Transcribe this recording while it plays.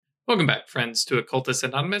Welcome back, friends, to Occultist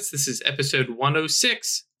Anonymous. This is episode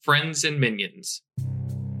 106, Friends and Minions.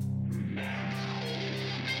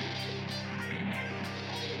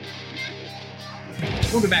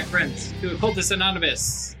 Welcome back, friends, to Occultist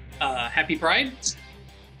Anonymous. Happy Pride?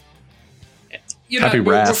 Happy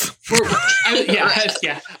Wrath.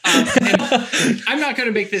 Yeah. And I'm not going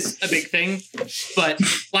to make this a big thing, but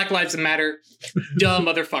Black Lives Matter, duh,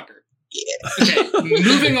 motherfucker. Yeah. Okay,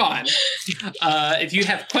 moving on. If you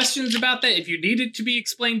have questions about that, if you need it to be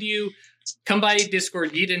explained to you, come by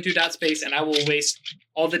Discord, yeetinto.space, and I will waste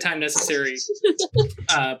all the time necessary.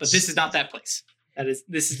 But this is not that place.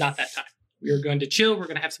 This is not that time. We are going to chill. We're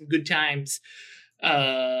going to have some good times.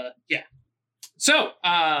 Yeah. So,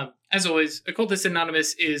 as always, Occultist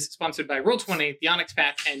Anonymous is sponsored by Roll20, the Onyx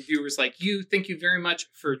Path, and viewers like you. Thank you very much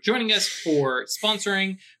for joining us, for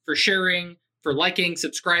sponsoring, for sharing, for liking,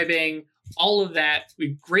 subscribing, all of that.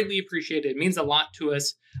 We greatly appreciate it. It means a lot to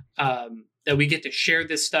us that we get to share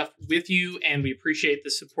this stuff with you, and we appreciate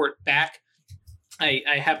the support back. I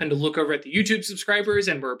happened to look over at the YouTube subscribers,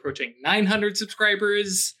 and we're approaching 900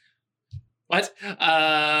 subscribers. What?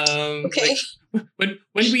 Okay. When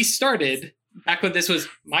we started, back when this was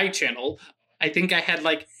my channel, I think I had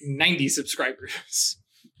like 90 subscribers.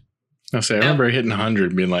 I remember hitting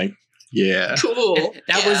 100 being like, yeah. Cool.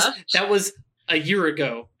 That was a year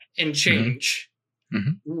ago and change.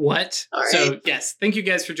 Mm-hmm. What? All right. So yes, thank you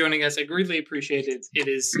guys for joining us. I greatly appreciate it. It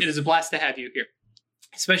is a blast to have you here.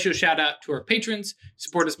 Special shout out to our patrons.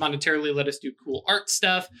 Support us monetarily. Let us do cool art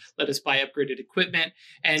stuff. Let us buy upgraded equipment.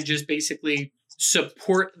 And just basically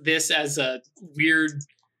support this as a weird...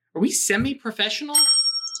 Are we semi-professional?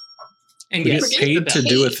 And We yes, get paid to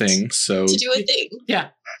do a thing, so... To do a thing.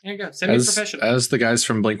 Yeah, there you go. Semi-professional. As the guys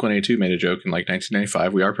from Blink-182 made a joke in like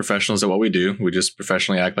 1995, we are professionals at what we do. We just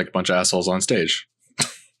professionally act like a bunch of assholes on stage.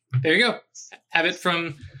 There you go. Have it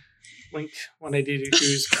from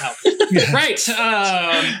Blink-182's Al. Right.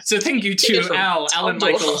 So thank you to Al, Alan,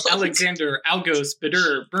 Michael, Alexander, Algos,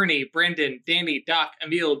 Badur, Bernie, Brandon, Danny, Doc,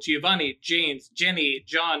 Emil, Giovanni, James, Jenny,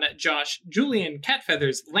 John, Josh, Julian,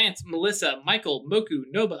 Catfeathers, Lance, Melissa, Michael, Moku,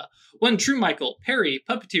 Noba, One True Michael, Perry,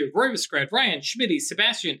 Puppeteer, Roy Viscrad, Ryan, Schmitty,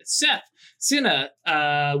 Sebastian, Seth, Cinna,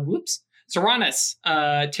 Saranus,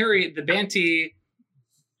 Terry, the Banty,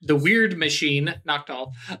 The Weird Machine,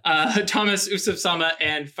 Noctal, Thomas, Usuf Sama,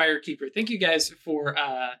 and Firekeeper. Thank you guys for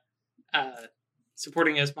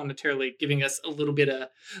supporting us monetarily, giving us a little bit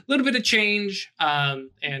of change,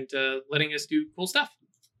 and letting us do cool stuff.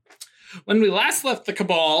 When we last left the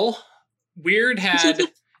Cabal, Weird had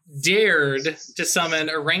dared to summon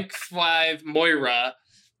a rank 5 Moira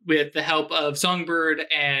with the help of Songbird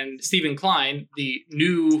and Stephen Klein, the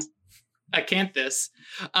new Acanthus,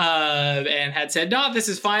 and had said, "No, this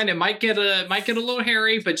is fine. It might get a little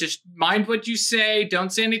hairy, but just mind what you say.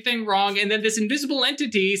 Don't say anything wrong." And then this invisible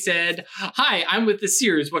entity said, "Hi, I'm with the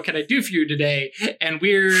Seers. What can I do for you today?" And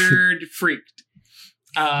Weird freaked.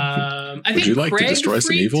 Would you like to destroy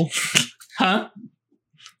some evil? Huh?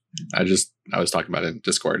 I was talking about it in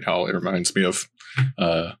Discord how it reminds me of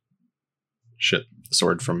the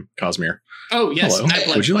sword from Cosmere. Oh yes.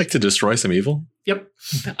 Hello. Would you like to destroy some evil? Yep.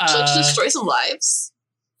 To destroy some lives.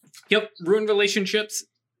 Yep. Ruin relationships,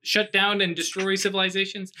 shut down and destroy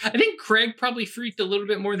civilizations. I think Craig probably freaked a little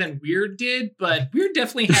bit more than Weird did, but Weird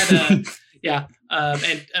definitely had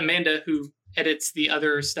and Amanda, who edits the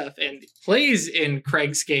other stuff and plays in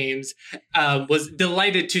Craig's games, was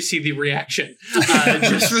delighted to see the reaction.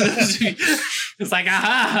 Just for those of you, it's like,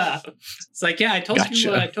 aha! It's like, yeah, I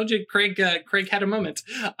told you, Craig had a moment.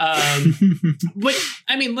 But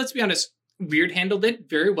I mean, let's be honest. Weird handled it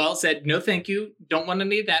very well, said, "No, thank you. Don't want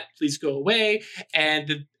any of that. Please go away." And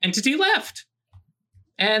the entity left.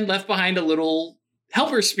 And left behind a little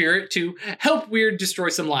helper spirit to help Weird destroy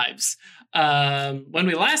some lives. When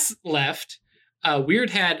we last left, Weird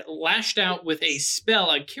had lashed out with a spell.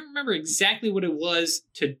 I can't remember exactly what it was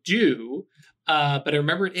to do, but I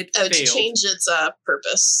remember it failed. To change its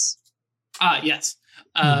purpose. Yes.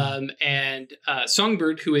 And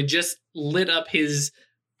Songbird, who had just lit up his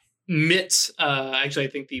mitts, actually I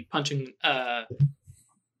think the punching oh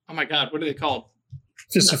my god, what are they called?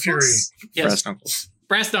 Fist of Fury. Yes. Brass knuckles.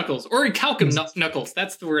 Brass knuckles, or Calcum knuckles.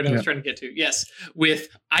 That's the word I was trying to get to. Yes, with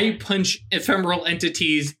I punch ephemeral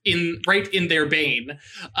entities right in their bane.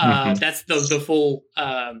 That's the full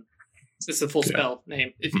this is the full spell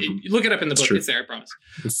name. If you look it up in the book, it's there, I promise.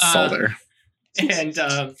 It's all there.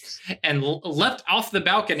 And left off the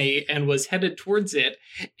balcony and was headed towards it,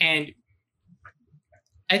 and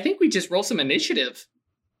I think we just roll some initiative.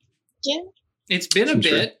 Yeah. It's been a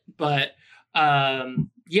bit, but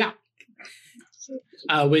yeah.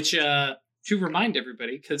 Which to remind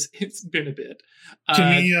everybody, because it's been a bit.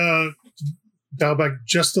 Can we dial back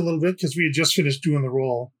just a little bit? Because we had just finished doing the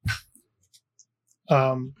roll.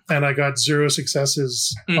 And I got 0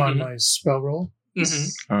 successes on my spell roll.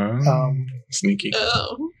 Sneaky.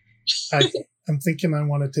 Oh. I'm thinking I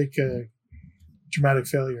want to take a dramatic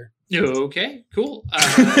failure. Okay, cool.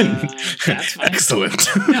 That's fine. Excellent.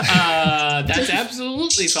 That's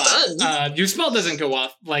absolutely fine. Your spell doesn't go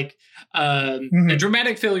off. Like, a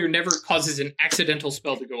dramatic failure never causes an accidental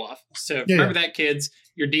spell to go off. So remember that, kids.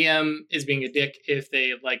 Your DM is being a dick if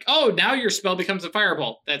they like, oh, now your spell becomes a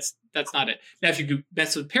fireball. That's not it. Now, if you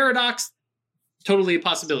mess with Paradox, totally a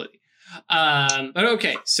possibility. But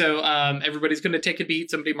okay, so everybody's going to take a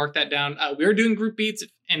beat. Somebody mark that down. We are doing group beats. If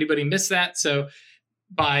anybody missed that, so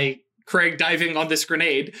by Craig diving on this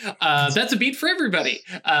grenade, that's a beat for everybody.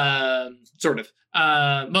 Sort of.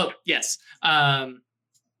 Well, yes. And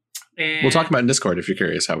We'll talk about it in Discord if you're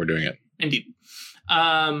curious how we're doing it. Indeed.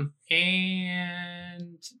 And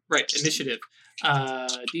right, initiative.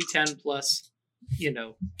 D10 plus,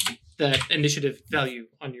 the initiative value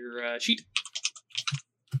on your sheet.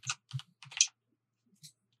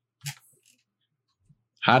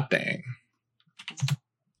 Hot dang.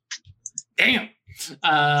 Damn.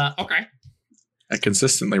 Okay. I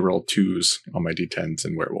consistently roll 2s on my D10s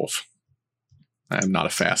in Werewolf. I am not a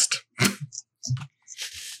fast.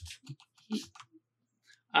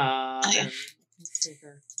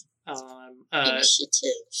 Initiative.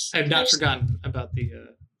 I've not forgotten about the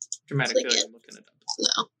dramatic failure. I'm looking it up.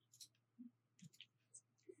 No.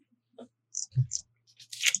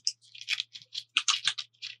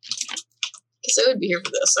 Because I would be here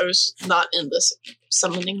for this. I was not in this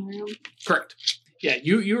summoning room. Correct. Yeah,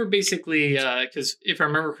 you were basically, because if I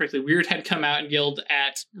remember correctly, Weird had come out and yelled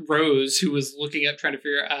at Rose, who was looking up, trying to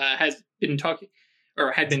figure out, had been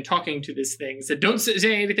talking to this thing, said, don't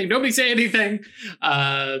say anything, nobody say anything.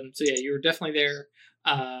 So yeah, you were definitely there.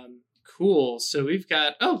 Cool. So we've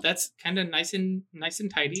got, that's kind of nice and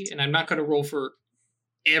tidy, and I'm not going to roll for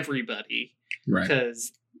everybody, right?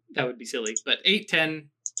 Because that would be silly. But 8, 10,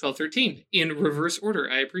 12, 13 in reverse order.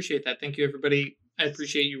 I appreciate that. Thank you, everybody. I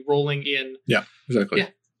appreciate you rolling in. Yeah, exactly. Yeah,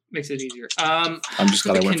 makes it easier. I'm just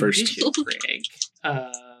glad I went first. Craig.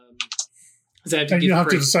 You don't have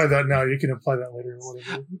to decide that now. You can apply that later or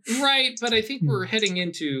whatever. Right, but I think we're heading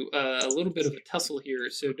into a little bit of a tussle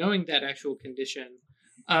here. So knowing that actual condition,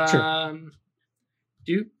 sure.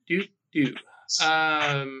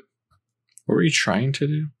 What were you trying to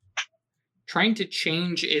do? Trying to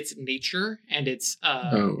change its nature and its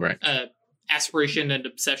aspiration and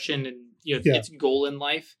obsession and its goal in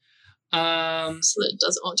life. So that it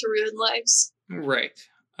doesn't want to ruin lives. Right.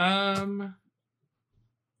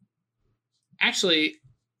 Actually,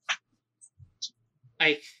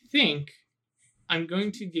 I think I'm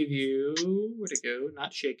going to give you, where'd it go?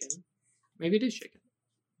 Not shaken. Maybe it is shaken.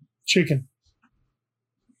 Shaken.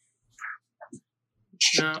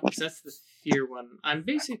 No, that's the fear one. I'm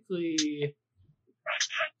basically...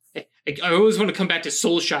 I always want to come back to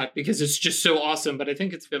Soul Shot because it's just so awesome, but I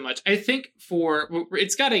think it's a bit much. I think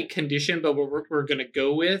it's got a condition, but what we're going to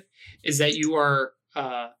go with is that you are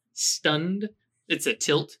stunned. It's a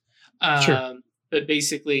tilt. Sure. But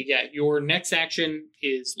basically, your next action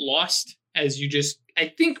is lost as you just, I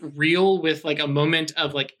think, reel with like a moment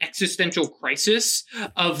of like existential crisis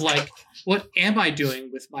of like, what am I doing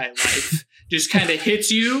with my life? Just kind of hits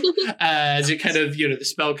you as it kind of, the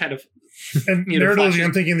spell kind of. And narratively,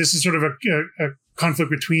 I'm thinking this is sort of a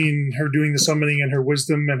conflict between her doing the summoning and her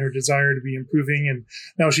wisdom and her desire to be improving, and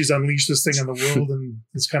now she's unleashed this thing on the world, and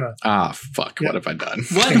it's kind of what have I done?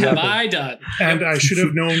 What have I done? And I should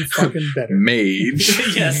have known fucking better. Mage.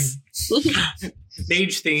 Yes.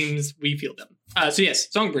 Mage themes, we feel them. So yes,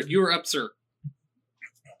 Songbird, you are up, sir.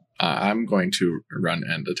 I'm going to run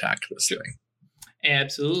and attack this thing.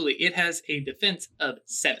 Absolutely. It has a defense of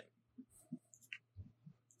 7.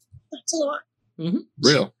 That's a lot. Mm-hmm.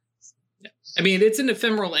 Real. Yeah. I mean, it's an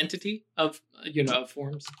ephemeral entity of, of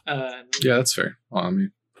forms. Yeah, that's fair. Well, I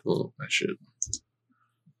mean, I should.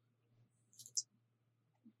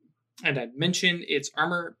 And I'd mention its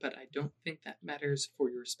armor, but I don't think that matters for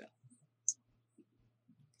your spell.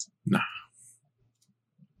 Nah.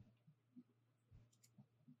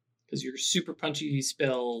 Because your super punchy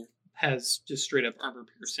spell has just straight up armor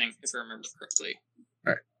piercing, if I remember correctly.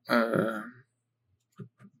 All right.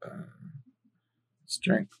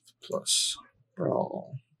 Strength plus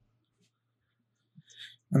brawl.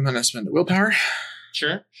 I'm going to spend a willpower.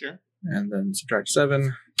 Sure. And then subtract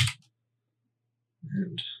 7.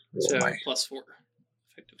 And roll so my... plus 4,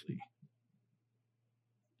 effectively.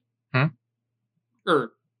 Huh?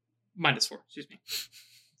 Or minus 4, excuse me.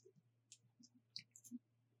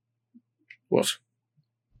 Woof.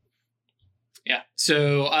 Yeah.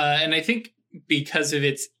 So, and I think because of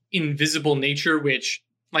its invisible nature, which,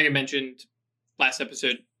 like I mentioned last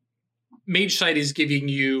episode, Mage Sight is giving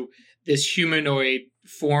you this humanoid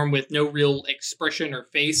form with no real expression or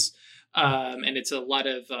face. And it's a lot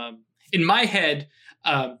of, in my head,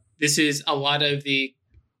 this is a lot of the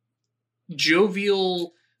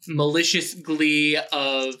jovial, malicious glee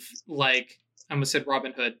of, like, I almost said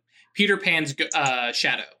Robin Hood, Peter Pan's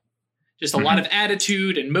shadow. Just a lot of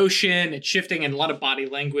attitude and motion and shifting and a lot of body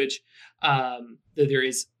language. Though there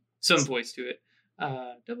is some voice to it.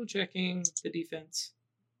 Double checking the defense.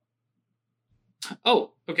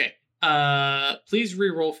 Oh, okay. Please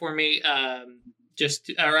re-roll for me.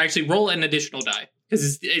 Or actually roll an additional die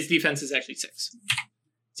because his defense is actually 6.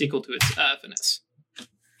 It's equal to its finesse.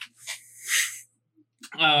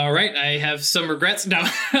 All right, I have some regrets now.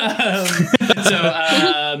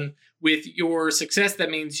 With your success, that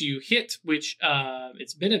means you hit, which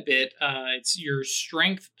it's been a bit. It's your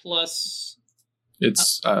strength plus.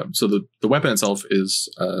 It's so the weapon itself is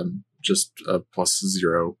just a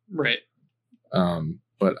 +0, right?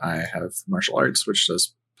 But I have martial arts, which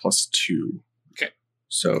does +2. Okay,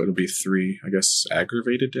 so it'll be 3, I guess,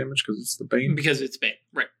 aggravated damage because it's the Bane. Because it's Bane,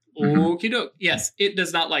 right? Okie doke. Yes, it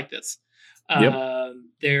does not like this. Yep.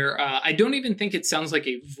 I don't even think it sounds like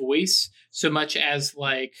a voice so much as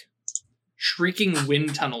like shrieking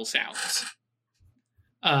wind tunnel sounds,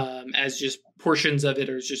 as just portions of it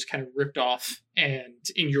are just kind of ripped off, and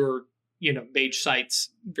in your Mage Sight's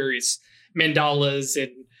various mandalas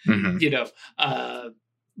and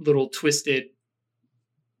little twisted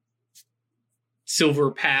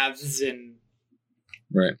silver paths and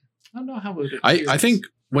right. I don't know how it would I think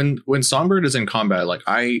when Songbird is in combat, like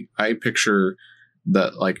I picture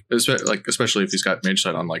that, like especially if he's got Mage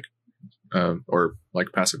Sight on, like or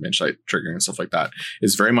like passive Mage Sight triggering and stuff like that,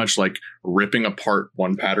 is very much like ripping apart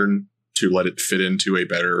one pattern to let it fit into a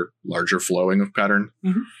better, larger flowing of pattern.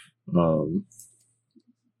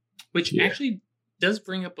 Which actually does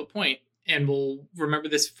bring up a point, and we'll remember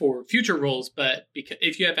this for future rolls. But because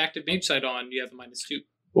if you have active Mage Sight on, you have a -2.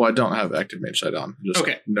 Well, I don't have active Mage Sight on. Just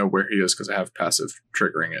okay. Know where he is because I have passive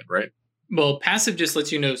triggering it, right? Well, passive just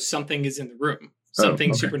lets you know something is in the room.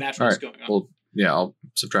 Something supernatural is going on. Well, yeah, I'll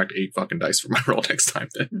subtract 8 fucking dice from my roll next time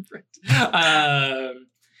then. Right.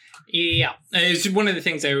 Yeah. It's one of the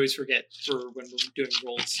things I always forget for when we're doing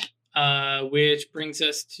rolls. Which brings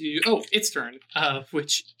us to its turn.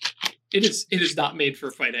 Which it is not made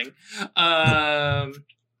for fighting. But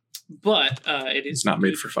it is not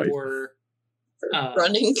made for fighting.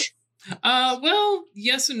 Running. Well,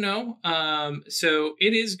 yes and no. So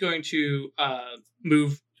it is going to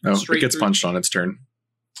move straight. It gets through. Punched on its turn.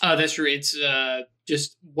 That's true. It's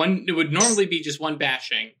just one. It would normally be just one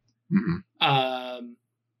bashing. I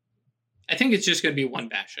think it's just going to be one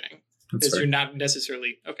bashing because you're not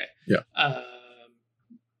necessarily okay. Yeah.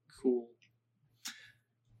 Cool.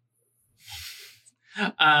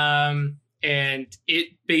 And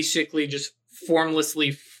it basically just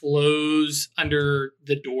formlessly flows under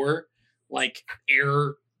the door, like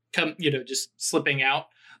air just slipping out.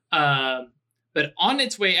 But on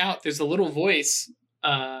its way out, there's a little voice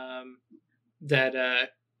that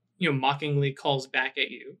mockingly calls back at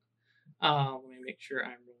you. Let me make sure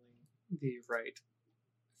I'm rolling the right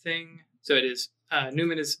thing. So it is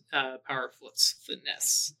Newman is power plus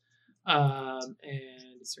finesse. And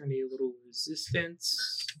is there any little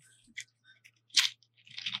resistance?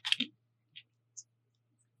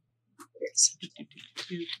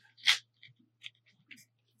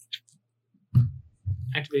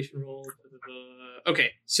 Activation roll.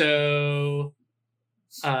 Okay, so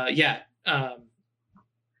 5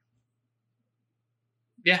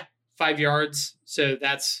 yards. So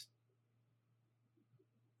that's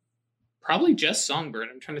probably just Songbird.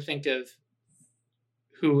 I'm trying to think of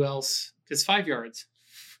who else, because 5 yards.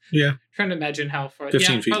 Yeah. Trying to imagine how far.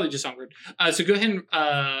 15 feet. Probably just Songbird. So go ahead and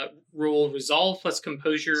roll Resolve plus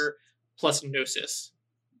Composure plus Gnosis.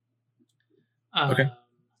 Okay.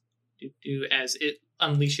 As it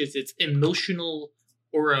unleashes its emotional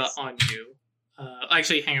aura on you.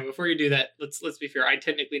 Actually, hang on. Before you do that, let's be fair. I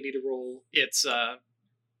technically need to roll its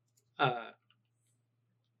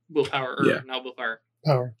willpower, or not willpower.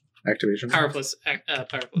 Power. Activation. Power plus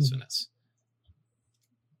finesse.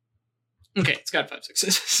 Okay, it's got 5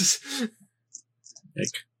 successes.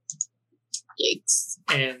 Yikes.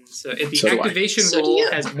 And so if the activation roll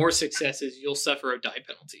has more successes, you'll suffer a die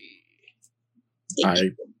penalty.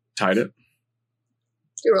 I tied it.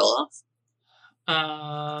 You roll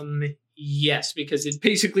off? Yes, because it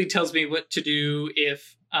basically tells me what to do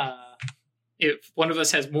if one of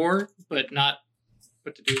us has more, but not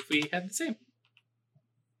what to do if we had the same.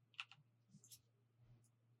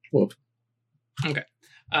 Whoop. Okay.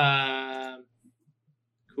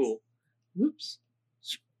 Cool. Whoops.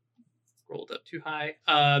 Scrolled up too high.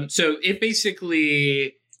 So it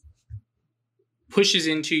basically pushes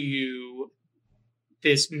into you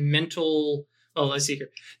this mental. Oh, let's see here.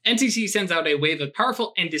 NCC sends out a wave of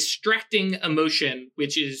powerful and distracting emotion,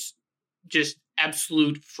 which is just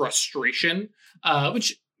absolute frustration. And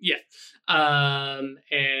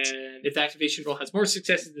if the activation roll has more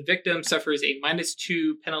successes, the victim suffers a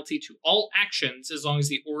 -2 penalty to all actions as long as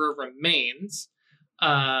the aura remains.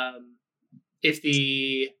 If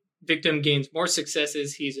the victim gains more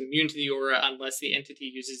successes, he's immune to the aura unless the entity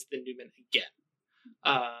uses the Newman again.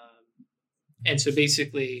 And so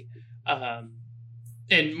basically,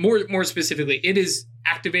 and more specifically, it is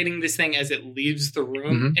activating this thing as it leaves the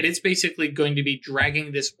room, and it's basically going to be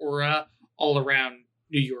dragging this aura all around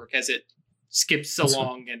New York as it skips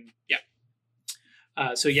along, and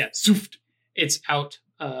zoofed, it's out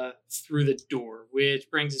through the door, which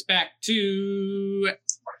brings us back to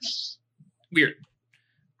Weird.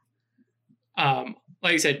 Like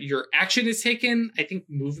I said, your action is taken. I think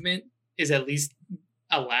movement is at least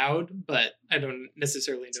allowed, but I don't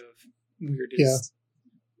necessarily know if Weird is.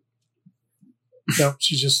 No,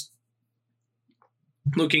 she's just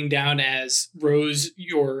looking down as Rose,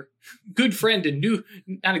 your good friend and new,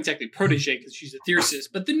 not exactly protege because she's a Thyrsis,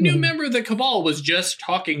 but the new member of the Cabal was just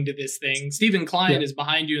talking to this thing. Stephen Klein is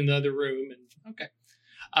behind you in the other room, and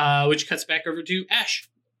which cuts back over to Ash.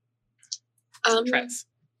 Travis.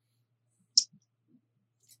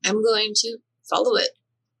 I'm going to follow it.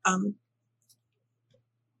 And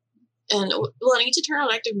will I need to turn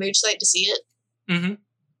on active mage sight to see it? Mm-hmm.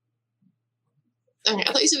 Okay,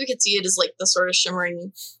 I thought you said we could see it as like the sort of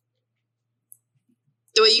shimmering,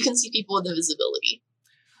 the way you can see people with invisibility.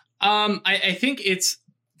 I think it's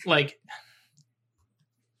like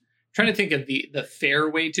trying to think of the fair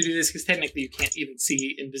way to do this, because technically you can't even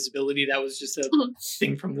see invisibility. That was just a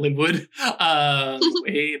thing from Linwood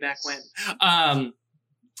way back when.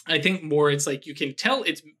 I think more it's like you can tell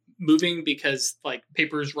it's moving because like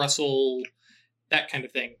papers rustle, that kind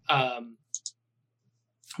of thing.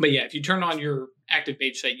 But yeah, if you turn on your active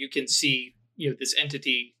mage sight, you can see, this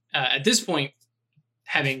entity at this point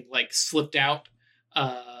having like slipped out.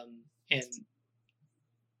 And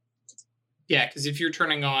yeah, because if you're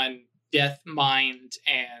turning on death, mind,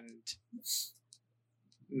 and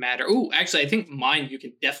matter. Oh, actually, I think mind you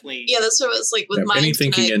can definitely. Yeah, that's what it's like with mind. Any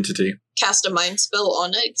thinking entity. Cast a mind spell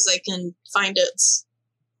on it because I can find it.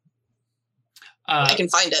 I can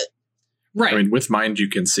find it. Right. I mean, with mind you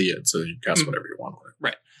can see it, so you can cast whatever you want on it.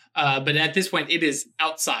 Right. But at this point, it is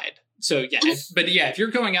outside. So yeah, if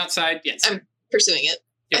you're going outside, yes, I'm pursuing it.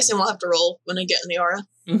 Yep. I assume we'll have to roll when I get in the aura.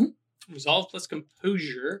 Mm-hmm. Resolve plus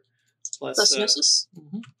composure plus gnosis.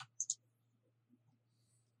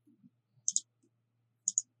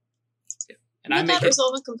 Yeah. And I make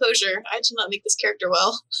resolve and composure. I did not make this character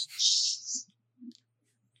well.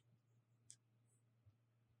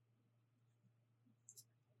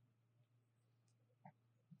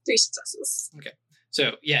 3 successes. Okay.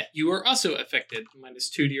 So, yeah, you are also affected,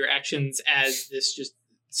 -2 to your actions, as this just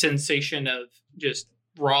sensation of just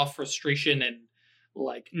raw frustration and,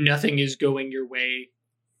 like, nothing is going your way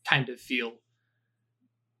kind of feel.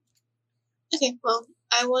 Okay, well,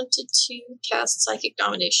 I wanted to cast Psychic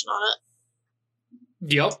Domination on it.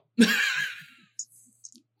 Yep.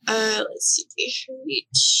 Let's see.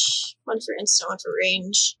 Reach. 1 for instant, 1 for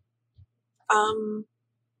range.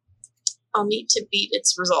 I'll need to beat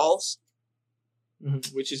its resolve.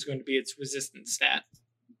 Which is going to be its resistance stat.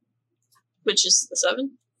 Which is the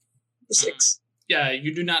 7? The 6? Yeah,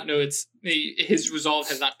 you do not know his resolve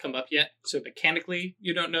has not come up yet, so mechanically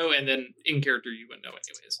you don't know, and then in character you wouldn't know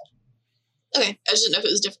anyways. Okay, I just didn't know if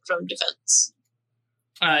it was different from defense.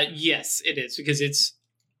 Yes, it is, because it's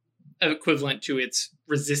equivalent to its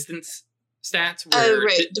resistance stats.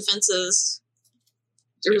 Right, defenses,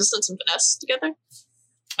 resistance and finesse together?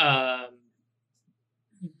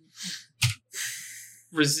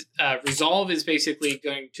 Resolve is basically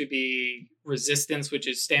going to be resistance, which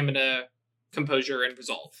is stamina, composure, and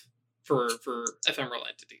resolve for ephemeral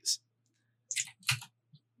entities.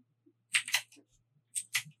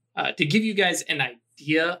 To give you guys an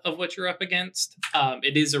idea of what you're up against,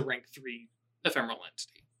 it is a rank 3 ephemeral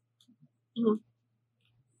entity. Mm-hmm.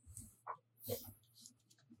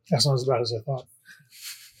 That's not as bad as I thought.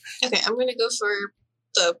 Okay, I'm going to go for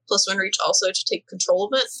the +1 reach also to take control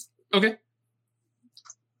of it. Okay.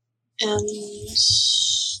 And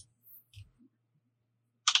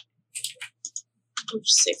I'll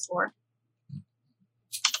just say 4.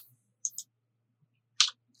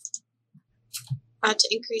 To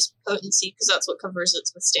increase potency, because that's what covers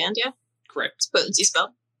its withstand, yeah? Correct. It's a potency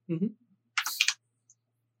spell. Mm-hmm.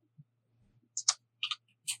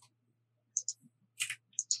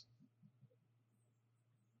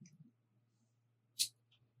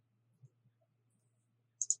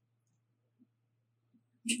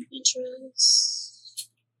 Interest.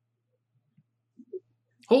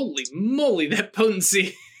 Holy moly, that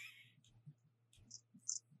potency.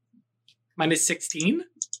 Minus 16?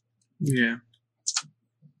 Yeah.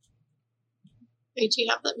 Wait, do you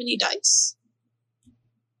have that many dice?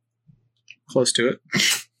 Close to it.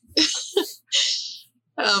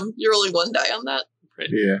 You're rolling one die on that. Right.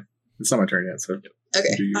 Yeah. It's not my turn yet, so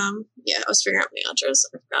Okay. Do you- Yeah, I was figuring out my mantras.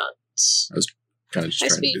 I forgot. kind of just High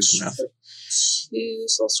trying to do speech some math. for 2,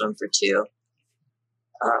 Soulstone for 2.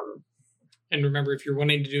 And remember, if you're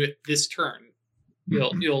wanting to do it this turn,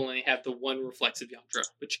 Mhm. you'll only have the one reflexive yantra,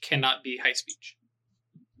 which cannot be high speech.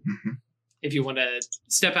 Mhm. If you want to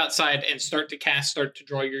step outside and start to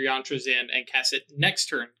draw your yantras in and cast it next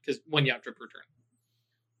turn, because one yantra per turn.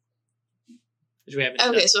 Which we haven't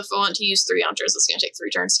Okay, done. so if I want to use 3 yantras, it's going to take 3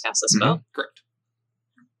 turns to cast a spell. Correct.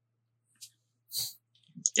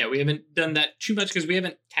 Yeah, we haven't done that too much because we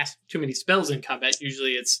haven't cast too many spells in combat.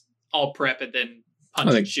 Usually it's all prep and then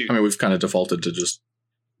punch and shoot. I mean, we've kind of defaulted to just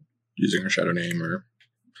using our shadow name or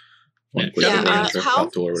Yeah, How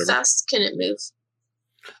or whatever. fast can it move?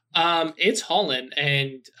 It's hauling,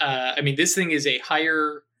 and I mean, this thing is a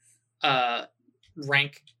higher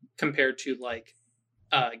rank compared to like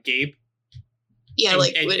Gabe. Yeah, And-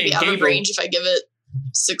 would it be and out of Gable- range if I give it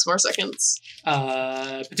 6 more seconds?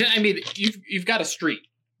 But I mean, you've got a street.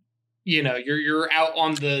 You know, you're out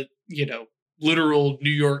on the literal New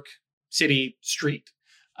York City street,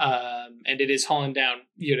 and it is hauling down.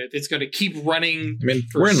 You know, if it's going to keep running, I mean,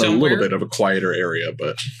 for we're in a somewhere. little bit of a quieter area,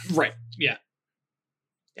 but right? Yeah.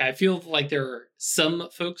 I feel like there are some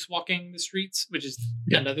folks walking the streets, which is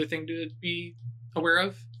another thing to be aware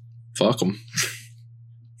of. fuck them.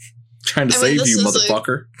 Trying to I mean, save you, this is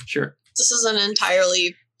motherfucker. Sure. This is an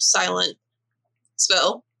entirely silent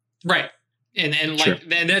spell. Right. And like Sure.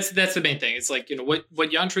 and that's the main thing. It's like, what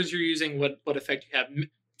yantras you're using, what effect you have.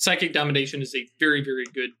 Psychic domination is a very, very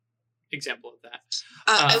good example of that.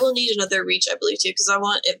 I will need another reach, I believe, too, because I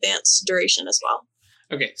want advanced duration as well.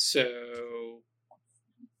 Okay, so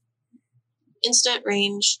Instant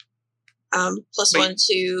range, plus Wait. 1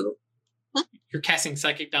 to... you're casting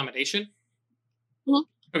psychic domination? Mhm.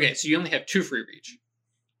 Okay, so you only have 2 free reach.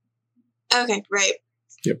 Okay, right.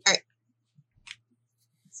 Yep. All right.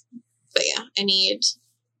 But yeah, I need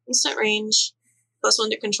instant range, plus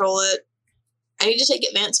 1 to control it. I need to take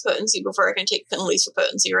advanced potency before I can take penalties for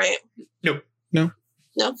potency, right? Nope. No.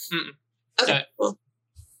 No? Mm-mm. Okay, well.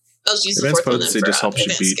 I'll just use the Advanced fourth one then potency for just helps you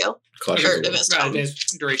advanced beat skill. Clash Or of Clans. advanced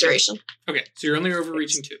Advanced duration. duration. Okay, so you're only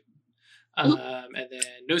overreaching 2. And then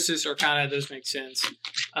Gnosis, Arcana, those make sense.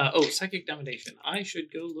 Psychic Domination. I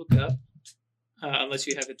should go look up, unless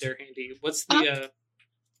you have it there handy. What's the,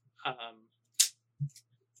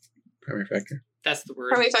 Primary factor. that's the word.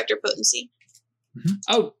 Primary factor potency.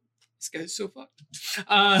 Oh, this guy's so fucked.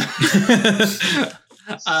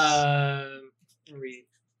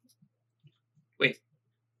 Wait.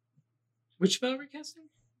 Which spell are we casting?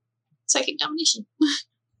 Psychic domination.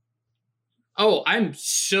 Oh, I'm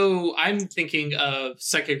thinking of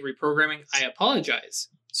psychic reprogramming. I apologize.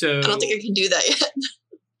 So I don't think I can do that yet.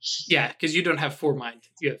 yeah, because you don't have 4 mind.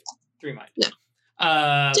 You have 3 mind. No.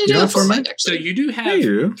 You don't have 4 mind? So actually. you do have Hey,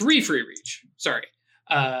 you. 3 free reach. Sorry.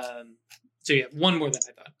 So you have 1 more than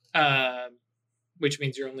I thought. Which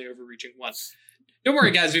means you're only overreaching 1. Don't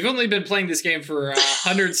worry, guys. We've only been playing this game for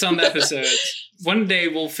 100 some episodes. One day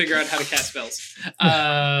we'll figure out how to cast spells.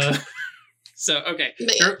 So okay.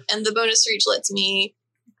 But yeah, and the bonus reach lets me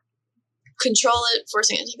control it,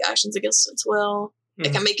 forcing it to take actions against its will. I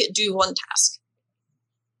can make it do 1 task.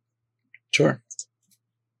 Sure.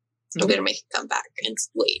 I'm going to make it come back and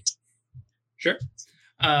wait. Sure.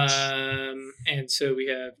 And so we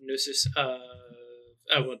have Gnosis of...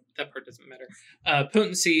 Oh, well, that part doesn't matter.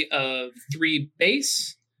 Potency of 3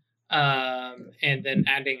 base, and then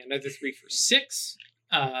adding another 3 for 6.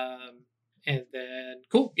 And then,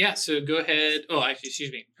 cool, yeah, so go ahead. Oh, actually,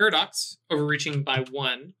 excuse me. Paradox, overreaching by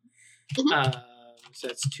 1. So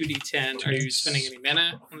that's 2d10. Are you spending any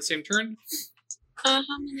mana on the same turn? How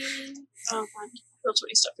many? Oh, 1. Roll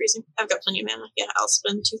 20, stop freezing. I've got plenty of mana. Yeah, I'll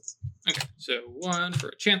spend 2. Okay, so 1 for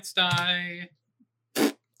a chance die.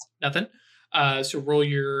 Nothing. So roll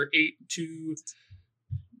your 8 to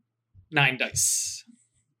 9 dice.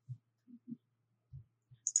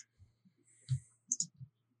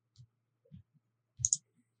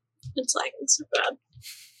 It's lagging so bad.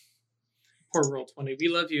 Poor roll 20. We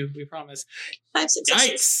love you. We promise. 5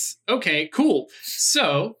 successes. Yikes. Okay, cool.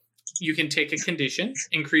 So you can take a condition,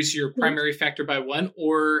 increase your primary factor by 1,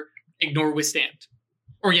 or ignore withstand,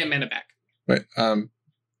 or get mana back. Wait, are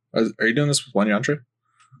you doing this with one yantra?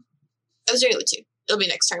 I was doing it with 2. It'll be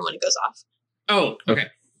next turn when it goes off. Oh, okay.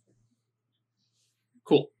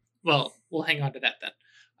 Cool. Well, we'll hang on to that then.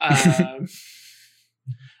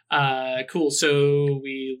 Cool. So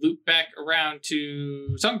we loop back around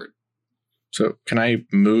to Songbird. So can I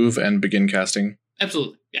move and begin casting?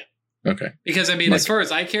 Absolutely. Yeah. Okay. Because, I mean, as far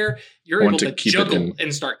as I care, you're I able want to to keep it juggle in-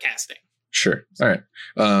 and start casting. Sure. All right.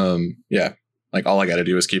 Yeah. Like all I got to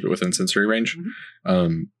do is keep it within sensory range. I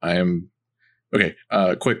am okay.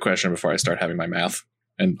 Quick question before I start having my math,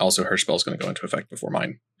 and also her spell's going to go into effect before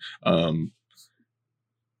mine.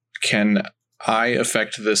 Can I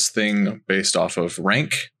affect this thing based off of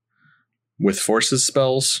rank with forces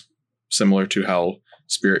spells, similar to how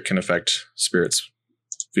spirit can affect spirits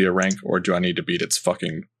via rank, or do I need to beat its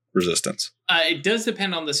fucking resistance? It does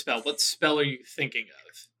depend on the spell. What spell are you thinking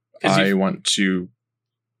of? I want to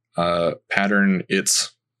pattern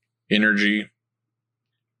its energy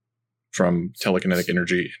from telekinetic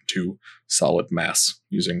energy to solid mass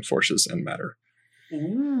using forces and matter.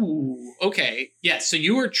 Ooh, okay. Yeah, so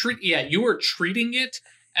you are treating it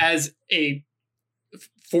as a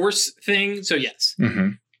force thing. So yes. Mm-hmm.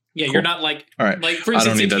 Yeah, Cool. you're not like All right. like for I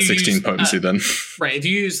instance, don't need if that you 16 use, potency then. right. If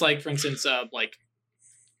you use like for instance like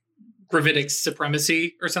gravitic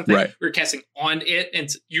supremacy or something, Right. you're casting on it and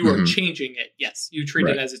you are Mhm. changing it. Yes, you treat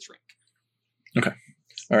Right. it as its rank.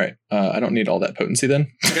 All right. I don't need all that potency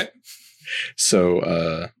then. Okay.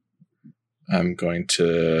 So I'm going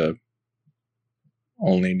to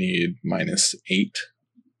only need -8.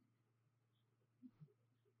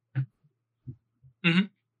 Mhm.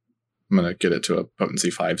 I'm going to get it to a potency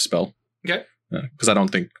 5 spell. Okay. Because I don't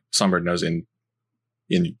think Songbird knows in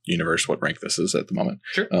universe what rank this is at the moment.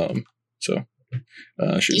 Sure. So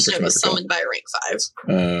You said it was summoned by a rank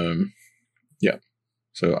 5. Yeah.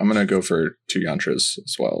 So I'm going to go for 2 yantras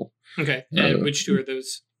as well. Okay. And which 2 are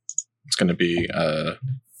those? It's going to be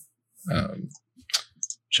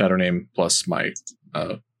Shadow Name plus my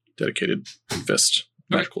dedicated fist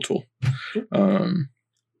magical tool.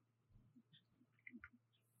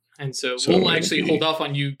 And so So we'll it'll actually be- hold off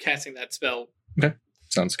on you casting that spell.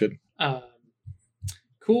 Sounds good.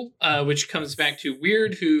 Cool. Which comes back to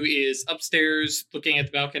Weird, who is upstairs looking at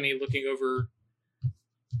the balcony, looking over,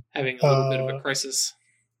 having a little bit of a crisis.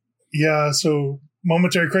 Yeah, so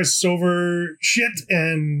momentary crisis over, shit,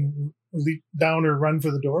 and leap down or run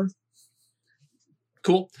for the door.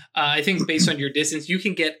 Cool. I think based on your distance, you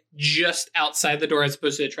can get just outside the door as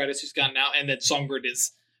opposed to Detritus who's gotten out, and then Songbird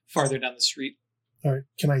is farther down the street. All right,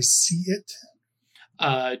 can I see it?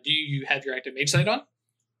 Do you have your active mage sight on?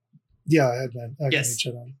 Yeah, I had my active Yes. mage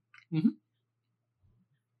sight on. Mhm.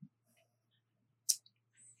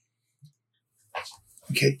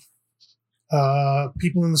 Okay.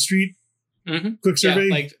 People in the street. Mm-hmm. Quick survey.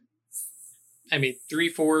 Yeah, like, I mean, 3,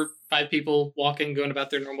 4, 5 people walking, going about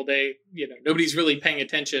their normal day. You know, nobody's really paying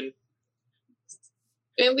attention.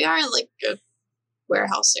 And we are in like a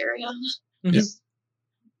warehouse area.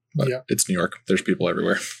 But Yeah. it's New York. There's people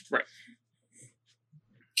everywhere.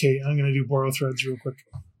 Okay, I'm going to do borrow threads real quick.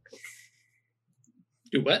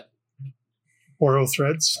 Do what? Borrow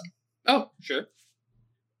threads. Oh, sure.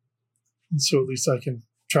 So at least I can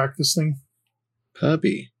track this thing.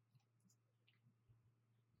 Puppy.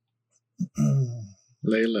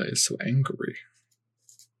 Layla is so angry.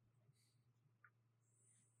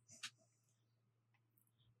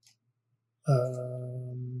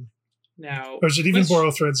 Now, Or is it even let's-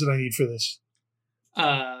 borrow threads that I need for this?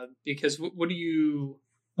 because what do you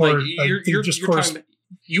Or like? I You're, think you're, just you're course- talking,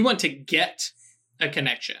 you want to get a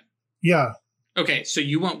connection. Yeah, Okay, so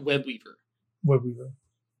you want Webweaver. Webweaver.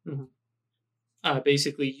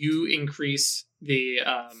 Basically, you increase the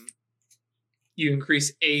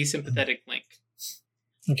a sympathetic link.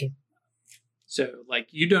 Okay. So, like,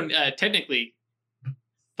 you don't technically,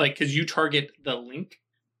 like, because you target the link,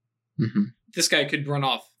 Mm-hmm. this guy could run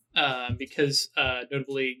off because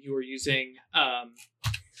notably you are using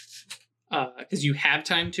because you have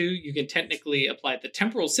time to, you can technically apply the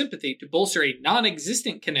temporal sympathy to bolster a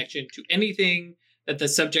non-existent connection to anything that the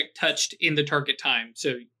subject touched in the target time.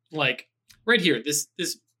 So, like, right here, this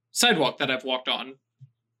sidewalk that I've walked on,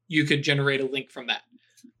 you could generate a link from that.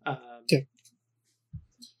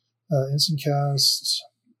 Instant cast.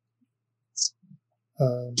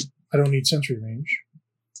 I don't need sensory range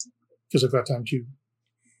because I've got time to.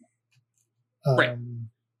 Right.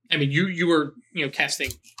 I mean, you were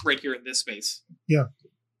casting right here in this space. Yeah.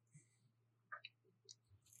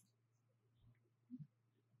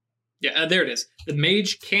 Yeah, there it is. The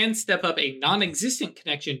mage can step up a non-existent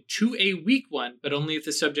connection to a weak one, but only if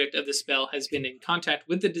the subject of the spell has been in contact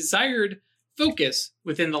with the desired focus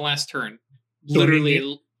within the last turn. Literally.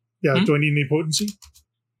 Do I need any potency?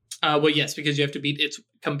 Well, yes, because you have to beat its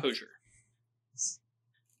composure.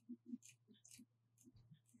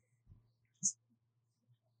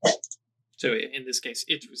 So in this case,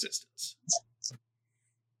 its resistance.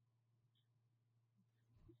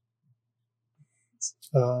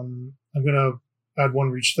 I'm going to add 1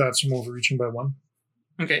 reach to that, so I'm overreaching by 1.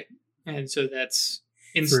 Okay. And so that's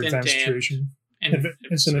For instant advanced duration.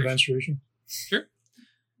 Instant advanced duration. Sure.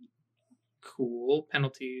 Cool.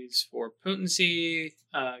 Penalties for potency,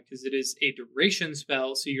 because it is a duration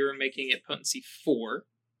spell, so you're making it potency 4.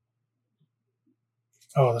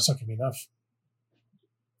 Oh, that's not going to be enough.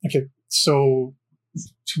 Okay, so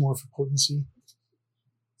 2 more for potency.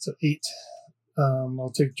 So 8.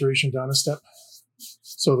 I'll take duration down a step.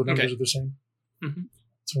 So the numbers are the same. Mm-hmm.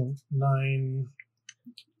 So 9,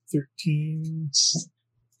 13, 3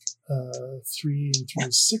 and 3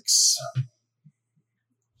 is 6.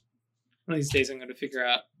 One of these days I'm going to figure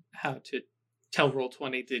out how to tell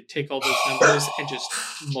Roll20 to take all those numbers and just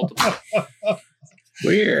multiply.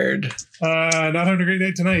 Weird. Not having a great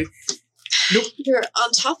night tonight. Nope. You're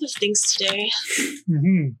on top of things today.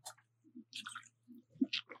 Mm-hmm.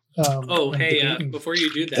 Hey, before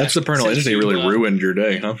you do that. That's the parental entity really ruined your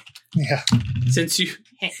day, huh? Yeah. Since you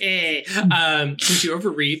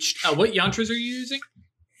overreached, what yantras are you using?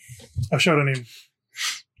 I'll shout a name.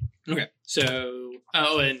 Okay, so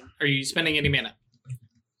and are you spending any mana?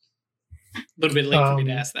 A little bit late for me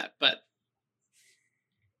to ask that, but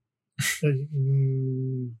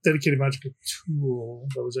dedicated magical tool.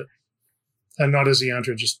 That was it, and not as a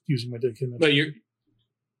yantra, just using my dedicated magical. But you're.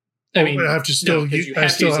 I have to still. I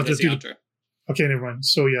still have to do. Yantra. Okay, never mind.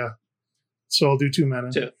 So yeah, so I'll do 2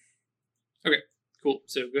 mana. 2. Okay, cool.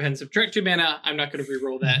 So go ahead and subtract 2 mana. I'm not going to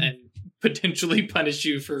re-roll that and potentially punish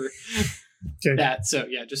you for that. So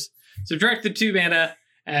yeah, just subtract the 2 mana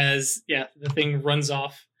as the thing runs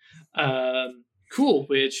off. Cool,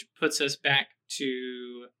 which puts us back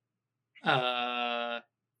to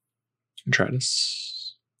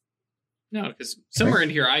Tratus. No, because somewhere in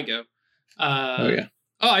here I go.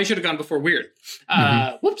 Oh, I should have gone before weird.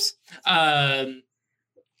 Whoops.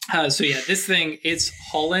 So yeah, this thing, it's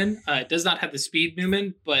hauling. It does not have the speed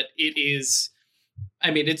Newman, but it is,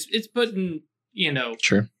 I mean, it's putting,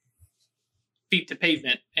 sure, feet to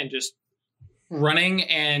pavement and just running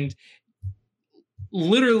and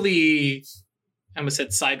literally, I almost said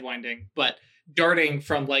sidewinding, but darting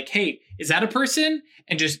from like, hey, is that a person?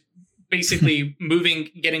 And just basically moving,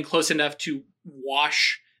 getting close enough to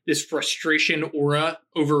wash this frustration aura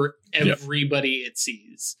over everybody it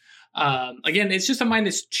sees. Again, it's just a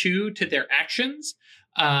 -2 to their actions.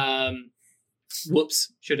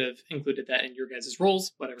 Whoops, should have included that in your guys'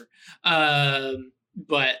 rolls, whatever.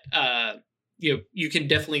 But you can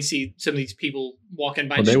definitely see some of these people walking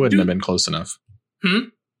by. Well, they wouldn't have been close enough.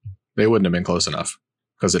 They wouldn't have been close enough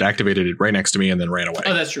because it activated it right next to me and then ran away.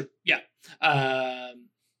 Oh, that's true. Yeah.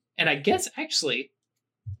 And I guess actually,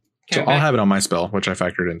 so I'll have it on my spell, which I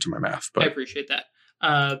factored into my math. But I appreciate that.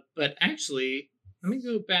 But actually, let me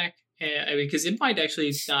go back. Because it might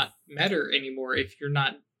actually not matter anymore if you're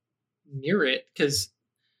not near it, because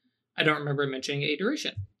I don't remember mentioning a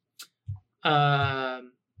duration.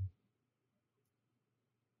 The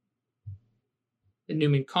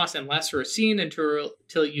Newman costs and lasts for a scene until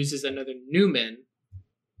it uses another Newman.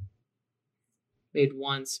 Made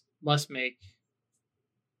once, must make.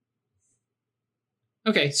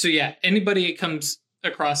 Okay, so yeah, anybody it comes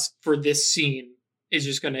across for this scene is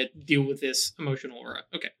just going to deal with this emotional aura.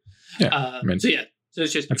 Okay. Yeah. So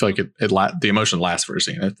it's just. I feel like the emotion lasts for a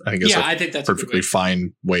scene. I think I think that's perfectly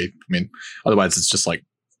fine way. I mean, otherwise it's just like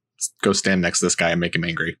go stand next to this guy and make him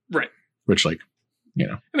angry. Right. Which I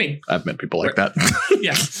mean, I've met people like that.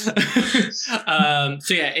 Yeah.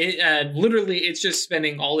 So yeah, literally it's just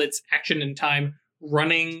spending all its action and time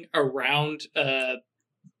running around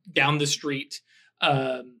down the street,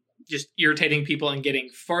 just irritating people and getting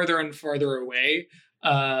farther and farther away,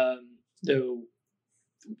 though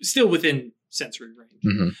still within sensory range.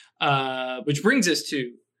 Which brings us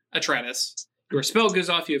to Atratus. Your spell goes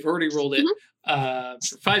off. You've already rolled it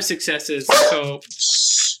for 5 successes. So,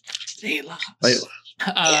 Layla.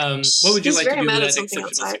 What would you like to do with that exceptional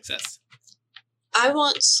success? I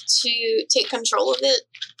want to take control of it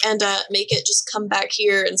and make it just come back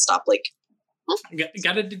here and stop.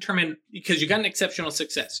 Got to determine, because you got an exceptional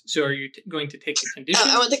success. So are you going to take the condition?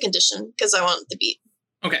 I want the condition because I want the beat.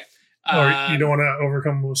 Okay. Or you don't want to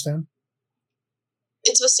overcome withstand?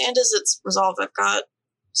 It's withstand as it's resolve. I've got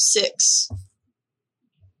 6.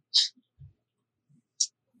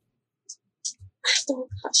 Oh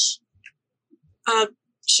gosh.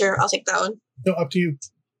 Sure, I'll take that one. No, up to you.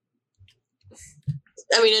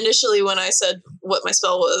 I mean, initially when I said what my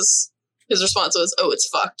spell was, his response was, "Oh, it's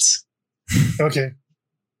fucked." Okay.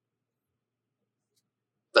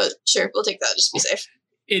 But sure, we'll take that just to be safe.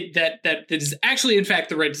 That is actually in fact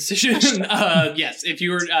the right decision. Yes, if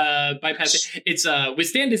you were bypassing, it's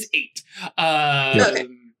withstand is 8. Okay.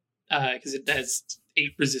 Because it has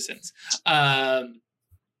 8 resistance.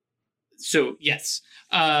 So yes,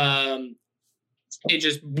 it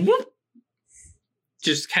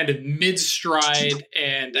just kind of mid stride,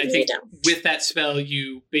 and I think with that spell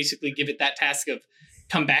you basically give it that task of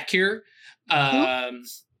come back here, and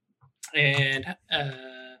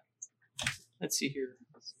let's see here.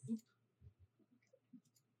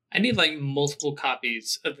 I need like multiple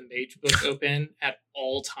copies of the Mage Book open at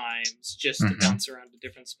all times just to bounce around to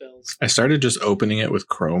different spells. I started just opening it with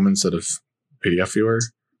Chrome instead of PDF Viewer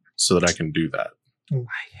so that I can do that. I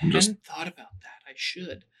hadn't thought about that. I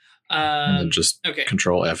should. And then just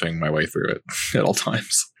control Fing my way through it at all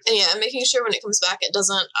times. And yeah, I'm making sure when it comes back, it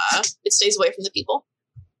doesn't, it stays away from the people.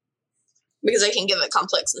 Because I can give it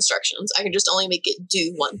complex instructions. I can just only make it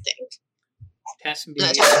do one thing. Task and the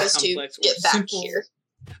task is to get back here.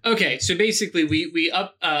 Okay, so basically we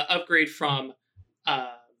upgrade from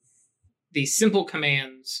the simple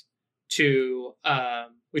commands to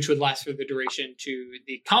which would last for the duration to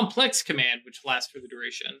the complex command, which lasts for the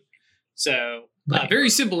duration. So very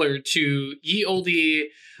similar to ye olde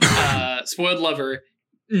spoiled lover.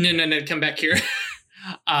 No, come back here.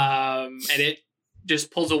 And it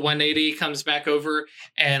just pulls a 180, comes back over,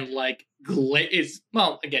 and like is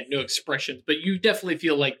again, no expressions, but you definitely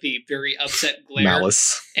feel like the very upset glare,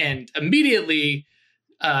 malice, and immediately,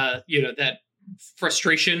 that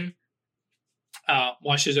frustration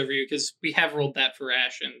washes over you because we have rolled that for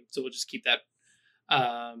Ash, and so we'll just keep that.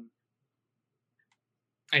 So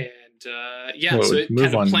it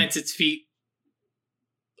kind of plants its feet,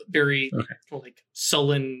 very like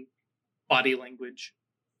sullen body language.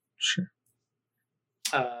 Sure.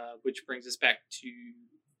 Which brings us back to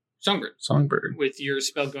Songbird. Songbird. With your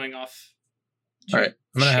spell going off. All right.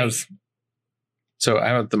 I'm going to have... So I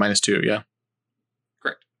have the -2, yeah?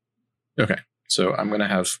 Correct. Okay. So I'm going to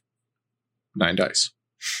have 9 dice.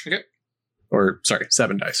 Okay. Or, sorry,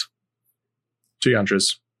 7 dice. 2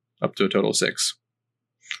 yantras, up to a total of 6.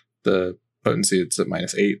 The potency, it's at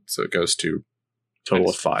 -8, so it goes to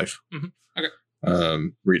total of 5. Mm-hmm. Okay.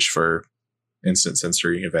 Reach for instant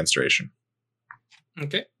sensory events duration.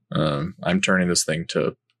 Okay. I'm turning this thing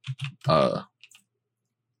to... what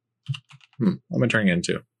am I turning it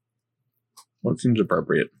into? What seems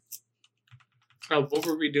appropriate? Oh, what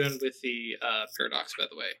were we doing with the paradox, by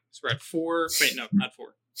the way? So we're at 4. Wait, no, not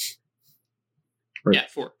 4. Right. Yeah,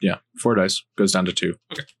 4. Yeah, 4 dice. Goes down to 2.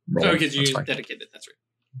 Okay. Roll. Oh, because you dedicated. That's right.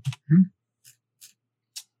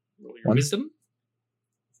 Roll your wisdom.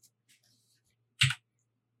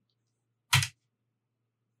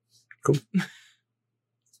 Cool.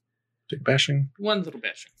 Take bashing. 1 little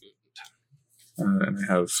bashing. And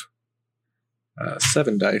I have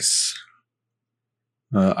 7 dice.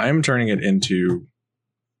 I'm turning it into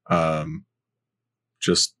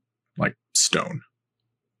just like stone.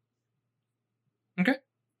 Okay.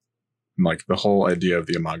 Like the whole idea of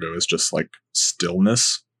the Imago is just like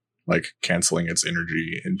stillness, like canceling its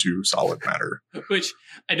energy into solid matter. Which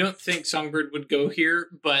I don't think Songbird would go here,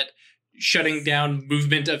 but shutting down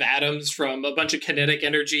movement of atoms from a bunch of kinetic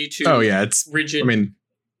energy to it's rigid. I mean,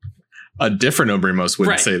 a different Obrimos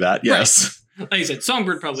would say that, yes. Right. Like I said,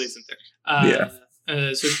 Songbird probably isn't there.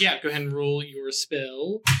 So go ahead and roll your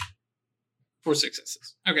spell. 4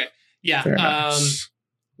 successes. Okay. Yeah. Nice.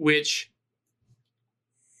 Which...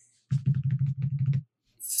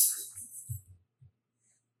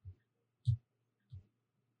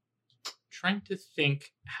 Trying to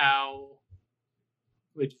think how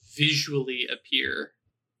it would visually appear.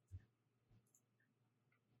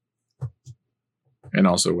 And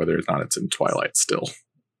also whether or not it's in Twilight still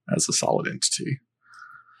as a solid entity.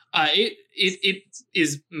 It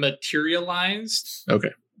is materialized.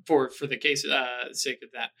 Okay. For the case sake of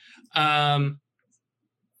that. I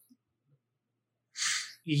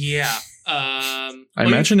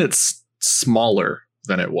imagine it's smaller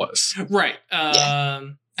than it was. Right.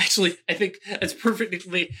 Actually, I think that's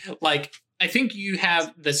perfectly like. I think you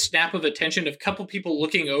have the snap of attention of a couple people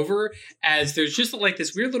looking over as there's just like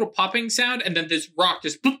this weird little popping sound, and then this rock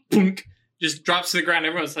just boop, boom, just drops to the ground.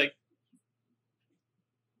 Everyone's like,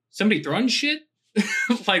 somebody throwing shit?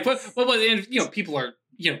 Like what was, and people are,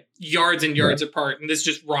 yards and yards apart, and this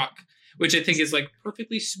just rock which I think is like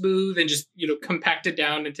perfectly smooth and just, compacted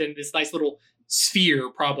down into this nice little sphere,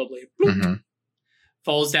 probably. Mm-hmm.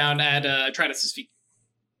 Falls down at Tratus's feet.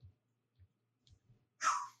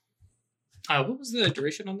 What was the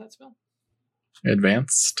duration on that spell?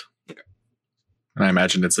 Advanced. Okay. And I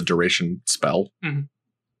imagine it's a duration spell. Mm-hmm.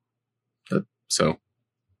 So,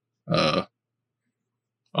 a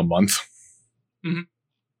month. Mm-hmm.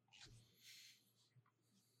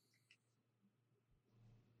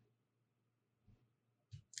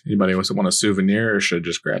 Anybody want a souvenir, or should I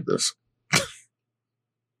just grab this?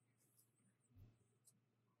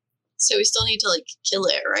 So we still need to like kill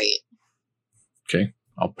it, right? Okay,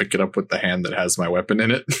 I'll pick it up with the hand that has my weapon in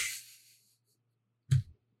it.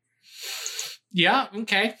 Yeah,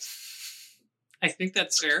 okay. I think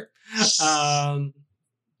that's fair. Trying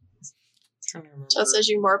to remember. Just as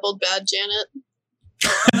you marbled bad Janet.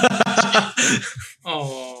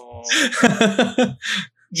 Oh.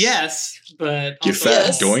 Yes, but You also fat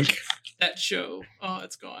Yes. doink. that show. Oh,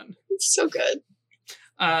 it's gone. It's so good.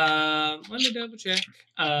 Let me double check.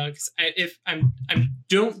 Because I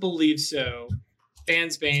don't believe so.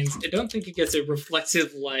 Ban's Banes. I don't think it gets a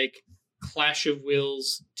reflexive like clash of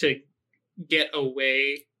wills to get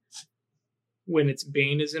away when its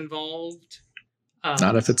Bane is involved.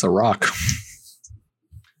 Not if it's a rock.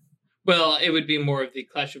 Well, it would be more of the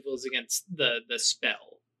clash of wills against the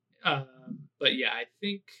spell. But yeah, I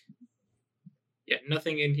think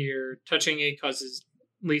nothing in here. Touching it causes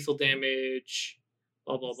lethal damage.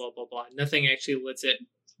 Blah blah blah blah blah. Nothing actually lets it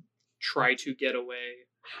try to get away.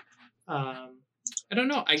 I don't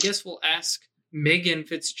know. I guess we'll ask Megan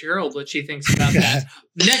Fitzgerald what she thinks about that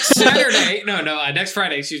next Saturday. Next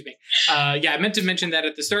Friday. Excuse me. I meant to mention that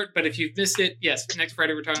at the start, but if you've missed it, yes, next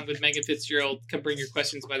Friday we're talking with Megan Fitzgerald. Come bring your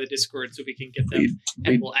questions by the Discord so we can get them,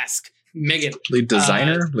 and we'll ask Megan. Lead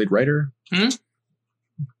designer, lead writer,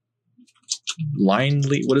 line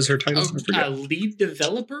lead. What is her title? I forget. Lead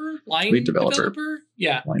developer, Lead developer.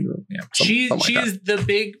 Yeah, Line, yeah. She something like is the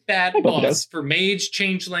big bad boss for Mage,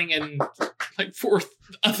 Changeling, and like 4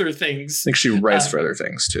 other things. I think she writes for other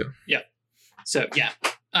things too. So yeah,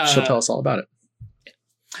 She'll tell us all about it.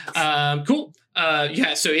 Cool.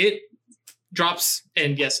 So it drops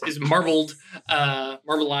and is marbled,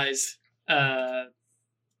 marbleized, and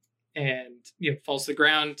falls to the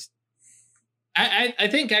ground. I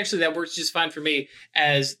think actually that works just fine for me,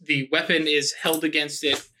 as the weapon is held against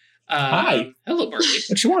it. Hi. Hello, Barley.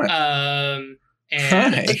 What you want? And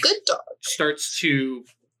Hi. The good dog. starts to.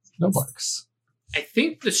 No barks. I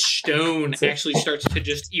think the stone actually starts to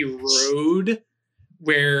just erode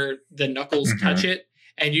where the knuckles touch it.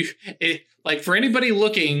 And for anybody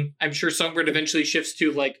looking, I'm sure Songbird eventually shifts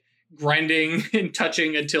to like grinding and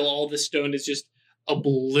touching until all the stone is just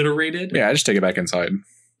obliterated. Yeah, I just take it back inside.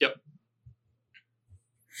 Yep.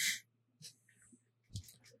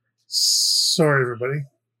 Sorry, everybody.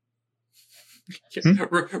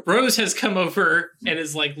 Rose has come over and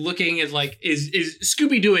is like looking and like is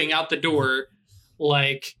Scooby Dooing out the door,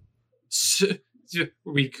 like, are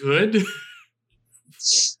we good?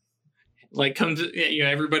 Like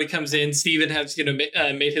everybody comes in. Steven has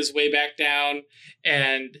made his way back down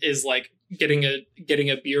and is like getting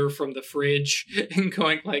a beer from the fridge and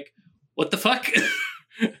going like, what the fuck?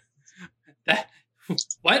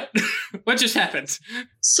 What just happened?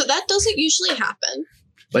 So that doesn't usually happen.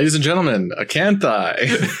 Ladies and gentlemen,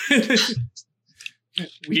 Acanthi.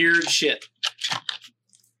 Weird shit.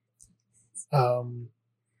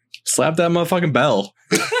 Slap that motherfucking bell.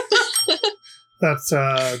 That's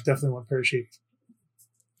definitely one parachute.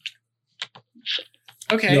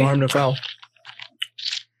 Okay. No harm, no foul.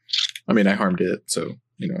 I mean, I harmed it, so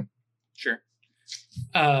Sure.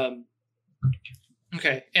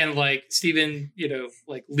 Okay, and like Steven,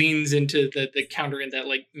 like leans into the counter in that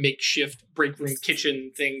like makeshift break room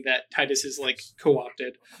kitchen thing that Titus is like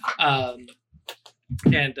co-opted,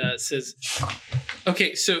 and says,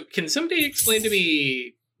 "Okay, so can somebody explain to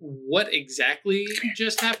me what exactly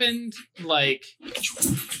just happened? Like,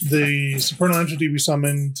 The supernal entity we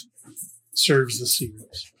summoned serves the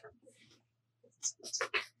seers.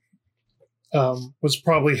 Was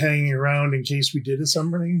probably hanging around in case we did a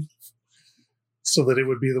summoning, so that it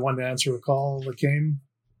would be the one to answer a call that came.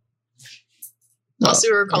 Also,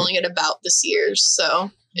 we were calling it about the seers, so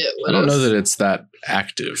it would. I don't know that it's that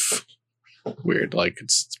active. Weird. Like,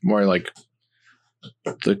 it's more like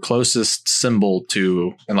the closest symbol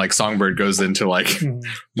to, and like Songbird goes into like,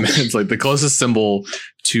 it's like the closest symbol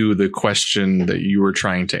to the question that you were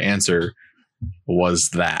trying to answer was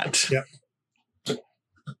that. Yep.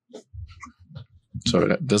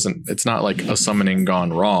 So it's not like a summoning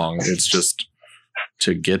gone wrong. It's just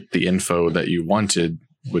to get the info that you wanted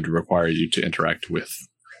would require you to interact with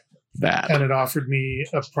that. And it offered me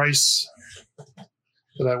a price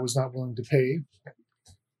that I was not willing to pay.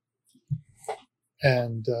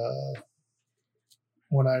 And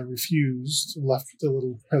when I refused, left a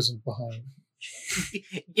little present behind.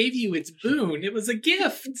 Gave you its boon. It was a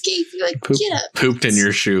gift. Gave you a gift. Pooped in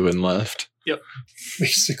your shoe and left. Yep.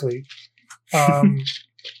 Basically.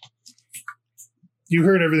 You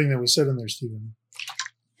heard everything that was said in there, Stephen.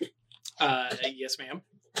 Yes, ma'am.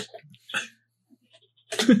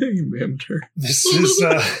 You mammed her. This is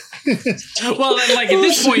Well, and like at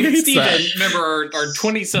this point, hates Steven, that. remember our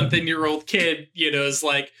 20-something-year-old kid, is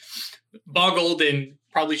like boggled and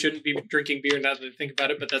probably shouldn't be drinking beer now that I think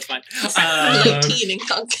about it, but that's fine. 19 and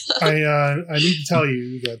Conca. I need to tell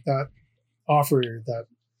you that offer that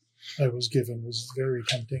I was given was very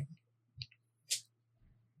tempting.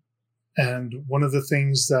 And one of the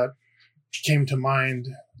things that came to mind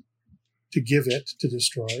to give it to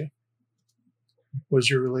destroy was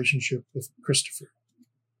your relationship with Christopher.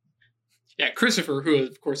 Yeah, Christopher, who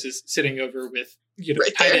of course is sitting over with Right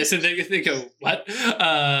there. Titus, and they go, "What?"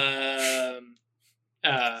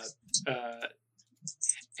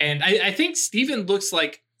 And I think Steven looks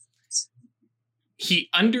like he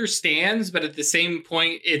understands, but at the same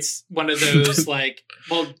point, it's one of those like,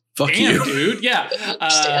 "Well, Fuck damn, you. dude, yeah."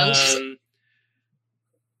 Understand.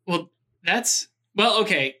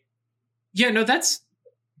 Okay, yeah, no, that's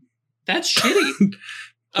shitty.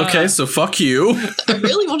 Okay, so fuck you. I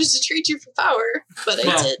really wanted to treat you for power, but I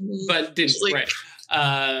Well, didn't. but didn't Like- right.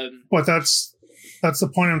 But that's the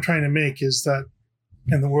point I'm trying to make, is that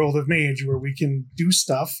in the world of Mage, where we can do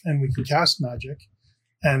stuff and we can cast magic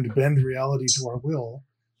and bend reality to our will,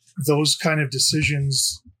 those kind of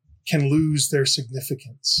decisions can lose their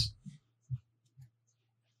significance.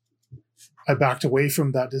 I backed away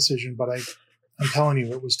from that decision, but I'm telling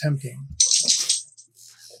you, it was tempting.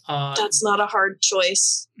 That's not a hard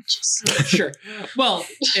choice. Just Sure. Well,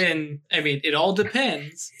 and I mean, it all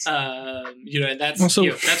depends. And that's Also-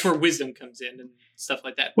 that's where wisdom comes in and stuff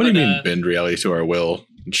like that. What do you But, mean bend reality to our will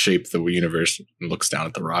and shape the universe and looks down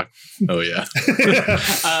at the rock? Oh, yeah.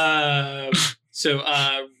 So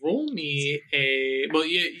roll me a. Well,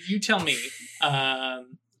 you tell me.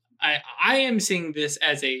 I am seeing this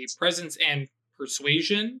as a presence and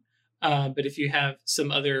persuasion. But if you have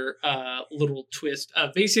some other little twist,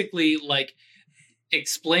 basically like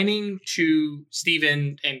explaining to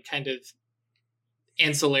Stephen and kind of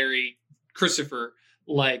ancillary Christopher,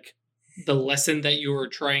 like the lesson that you're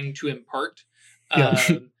trying to impart, Yeah.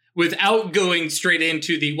 without going straight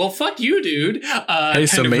into the, well, fuck you, dude. Hey,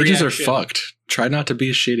 so kind of mages reaction. are fucked. Try not to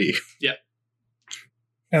be shitty.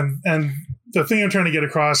 And the thing I'm trying to get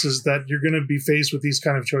across is that you're going to be faced with these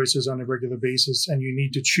kind of choices on a regular basis, and you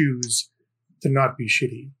need to choose to not be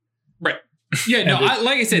shitty. Right. Yeah, no, And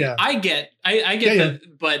like I said, yeah. I get Yeah,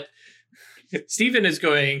 that, but Stephen is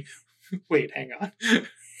going, wait, hang on.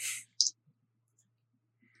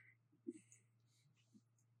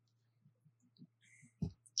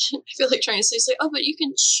 I feel like trying to say, oh, but you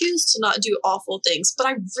can choose to not do awful things. But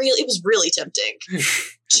it was really tempting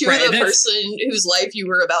to Right, the that's- person whose life you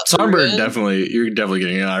were about to Songbird ruin. you're definitely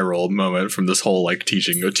getting an eye roll moment from this whole like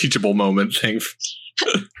a teachable moment thing.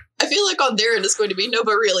 I feel like on their end it's going to be, no,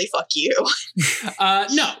 but really, fuck you.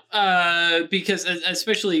 No, because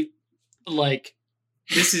especially like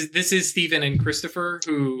this is Stephen and Christopher,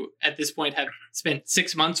 who at this point have spent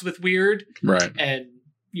 6 months with Weird, Right. and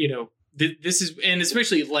this is, and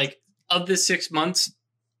especially like of the 6 months,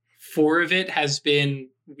 4 of it has been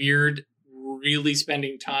Weird really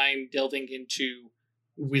spending time delving into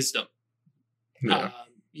wisdom. Yeah.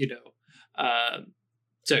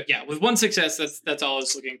 So yeah, with 1 success, that's all I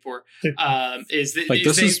was looking for. Is that Like,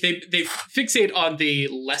 they fixate on the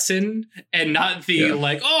lesson and not the Yeah.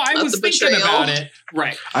 like, oh, I Not was the thinking betrayal. about it.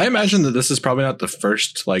 Right. I imagine that this is probably not the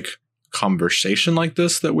first like conversation like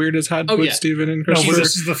this that Weird has had Oh, with yeah. Stephen and No, Christopher. but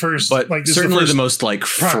this is the first, but this is certainly the first most like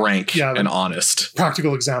frank yeah, and honest.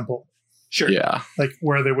 practical example, Sure. Yeah. like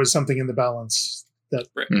where there was something in the balance that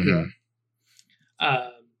Mhm.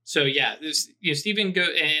 So yeah, Stephen go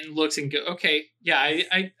and looks and go, okay, yeah,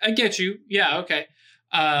 I get you. Yeah, okay.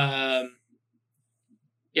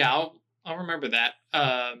 Yeah, I'll remember that.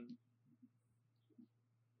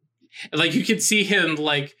 Like you can see him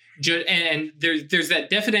like, and there's that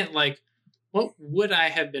definite like, what would I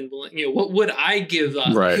have been willing? What would I give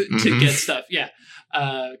up Right. to Mhm. get stuff? Yeah,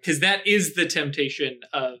 because that is the temptation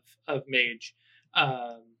of Mage.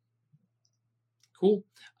 Cool.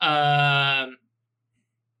 I'm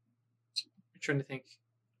trying to think.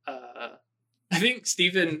 I think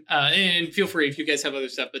Stephen, and feel free if you guys have other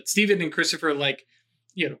stuff, but Stephen and Christopher, like,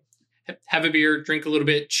 have a beer, drink a little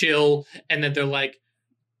bit, chill, and then they're like,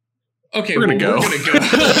 okay, We're gonna go.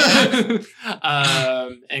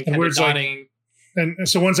 And kind of nodding. And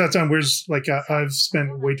so once that's done, where's like I've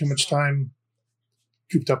spent way too much time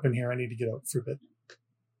cooped up in here. I need to get out for a bit.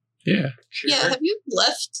 Yeah. Sure. Yeah, have you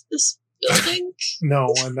left this building?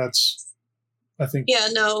 No, and that's I think Yeah,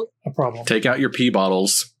 no. a problem. Take out your pee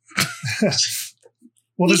bottles.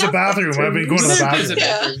 Well, there's We a have bathroom. I've been going to the There's a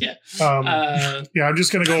bathroom. bathroom, yeah. Yeah, I'm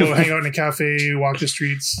just gonna go hang out in a cafe, walk the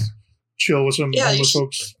streets, chill with some Yeah, you homeless should-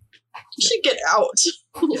 folks. You should get out.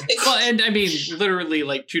 Like, Well, and I mean, literally,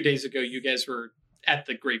 like 2 days ago, you guys were at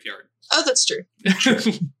the graveyard. oh, that's true.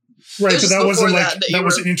 Right, was but that before wasn't like that you that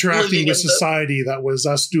wasn't were interacting living with in the- society. That was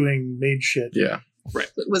us doing maid shit. Yeah.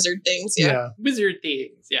 Wizard things, yeah. Wizard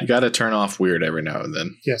things, yeah. You got to turn off weird every now and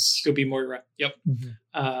then. Yes. Go be Moira. Yep.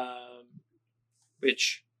 Mhm.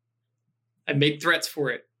 Which I made threats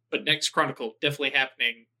for it, but next Chronicle definitely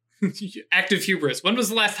happening. Active hubris. When was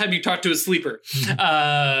the last time you talked to a sleeper?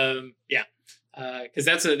 Yeah, because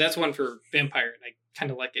that's one for vampire, and I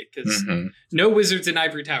kind of like it because Mhm. no wizards in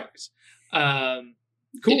Ivory Towers. Cool.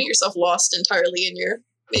 Getting yourself lost entirely in your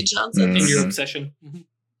mage nonsense. In your Mhm. obsession.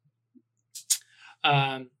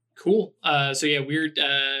 Cool. So yeah, weird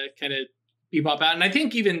kind of bebop out. And I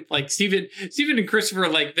think even like Steven and Christopher,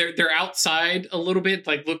 like they're outside a little bit,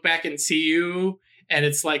 like look back and see you, and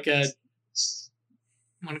it's like a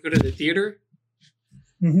want to go to the theater?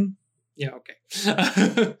 Mm-hmm. Yeah, okay.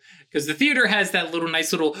 Because the theater has that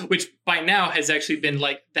nice little, which by now has actually been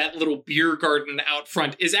like that little beer garden out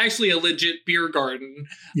front is actually a legit beer garden.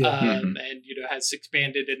 Yeah. And, has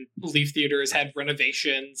expanded, and Leaf Theater has had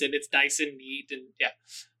renovations, and it's nice and neat. And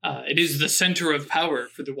yeah, it is the center of power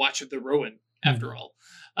for the Watch of the Rowan, after all.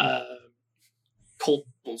 Cult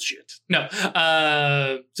bullshit. No.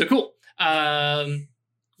 So cool.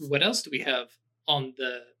 What else do we have on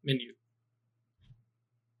the menu?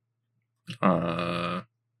 I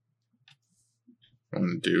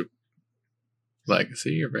want to do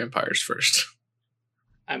legacy or vampires first.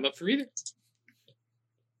 I'm up for either.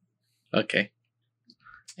 Okay.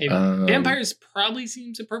 Hey, Um, vampires probably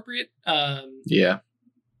seems appropriate. Yeah,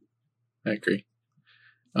 I agree.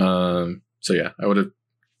 So yeah, I would have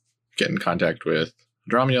get in contact with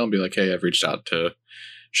Andromeda and be like, hey, I've reached out to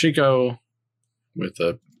Shiko with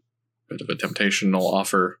a bit of a temptational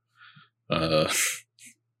offer.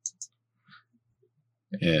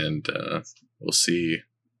 And we'll see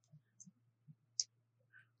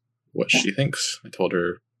what she thinks. I told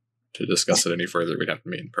her to discuss it any further, we'd have to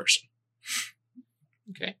meet in person.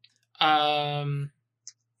 Okay.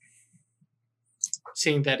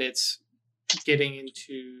 Seeing that it's getting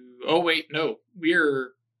into... Oh, wait, no.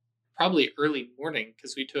 We're probably early morning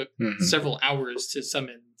because we took Mhm. several hours to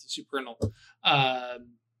summon the Supernal.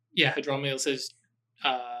 Yeah, Hadromiel says,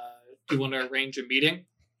 do you want to arrange a meeting?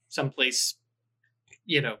 Someplace,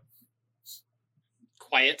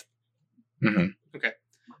 quiet. Mhm. Okay.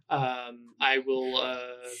 I will...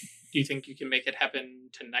 do you think you can make it happen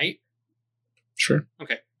tonight? Sure.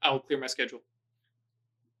 Okay, I'll clear my schedule.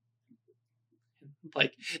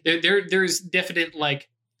 Like there's definite like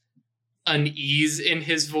unease in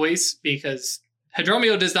his voice because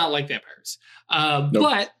Hadromio does not like vampires. Nope.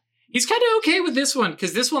 But he's kind of okay with this one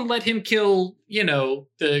because this one let him kill,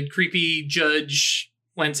 the creepy judge,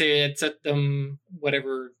 Lance et them,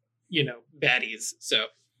 whatever, baddies. So,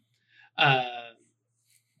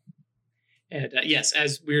 yes,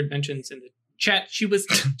 as Weird mentions in the chat, she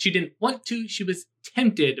didn't want to, she was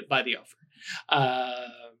tempted by the offer.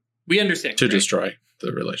 We understand. To right? destroy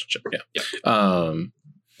the relationship.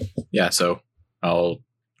 Yeah. So I'll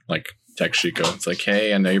text Shiko. It's like,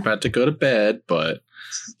 hey, I know you're about to go to bed, but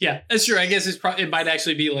Yeah, that's true. I guess it might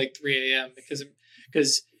actually be like 3 a.m.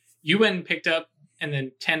 because you went and picked up and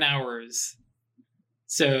then 10 hours.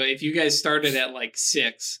 So if you guys started at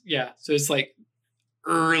 6, so it's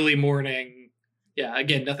early morning. Yeah,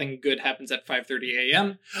 again, nothing good happens at 5:30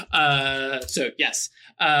 a.m. So yes,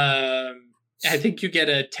 I think you get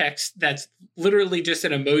a text that's literally just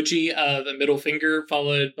an emoji of a middle finger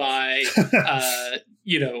followed by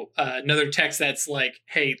another text that's like,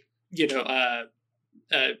 hey,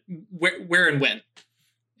 where and when,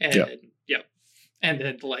 and and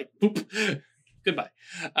then boop, goodbye.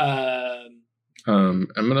 I'm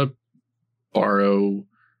gonna borrow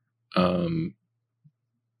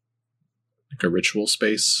a ritual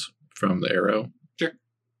space from the Arrow. Sure.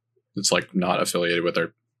 It's not affiliated with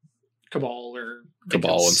our Cabal or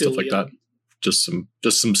Cabal and stuff like that. Just some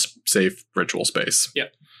safe ritual space. Yeah.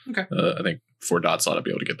 Okay. I think 4 dots ought to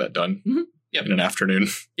be able to get that done Yep. in an afternoon.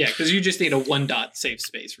 Yeah, because you just need a 1 dot safe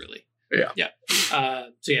space, really. Yeah. Yeah.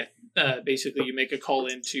 So yeah, basically you make a call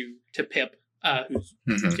in to Pip, who's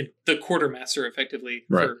Mhm. the quartermaster effectively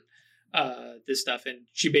Right. for this stuff, and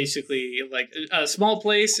she basically like a small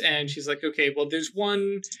place, and she's like, okay, well, there's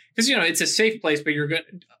one because it's a safe place, but you're gonna.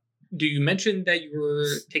 Do you mention that you were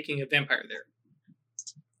taking a vampire there?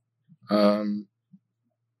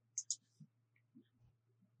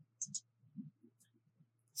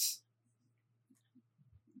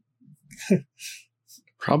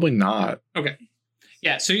 Probably not.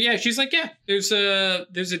 Yeah, so she's like, there's a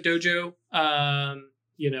dojo,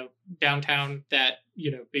 downtown that,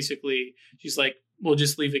 basically she's like, we'll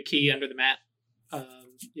just leave a key under the mat.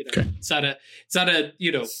 Okay. It's not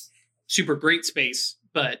a, super great space,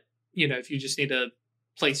 but, if you just need a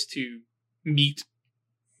place to meet,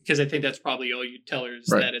 because I think that's probably all you tell her is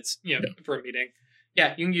Right. that it's, for a meeting.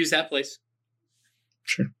 Yeah, you can use that place.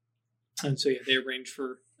 Sure. And so, they arrange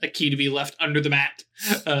for a key to be left under the mat,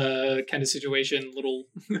 kind of situation.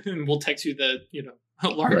 And we'll text you the,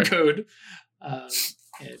 alarm Right. code. And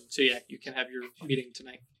so, you can have your meeting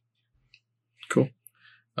tonight. Cool.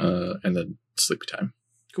 And then sleep time.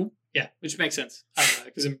 Cool. Yeah, which makes sense.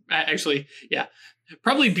 Because actually,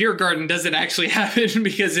 probably Beer Garden doesn't actually happen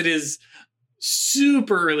because it is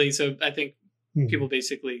super early. So I think people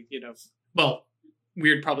basically,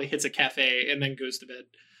 Weird probably hits a cafe and then goes to bed.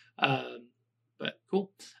 But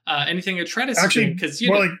cool. Anything Atreides Actually, because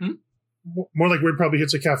more like Weird probably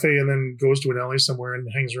hits a cafe and then goes to an alley somewhere and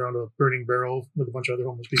hangs around a burning barrel with a bunch of other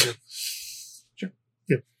homeless people. Sure.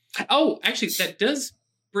 Yeah. Oh, actually, that does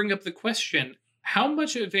bring up the question: how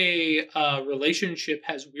much of a relationship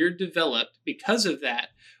has Weird developed because of that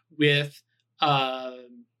with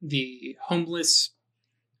the homeless?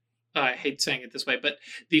 I hate saying it this way, but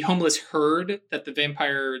the homeless herd that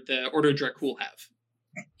the Order Dracul have.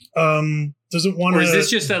 Doesn't want to. Or is this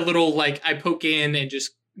just a little I poke in and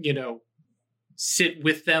just sit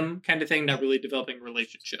with them kind of thing, not really developing a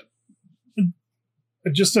relationship?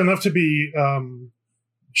 Just enough to be.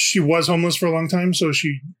 She was homeless for a long time, so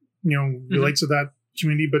she relates to that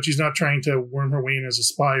community, but she's not trying to worm her way in as a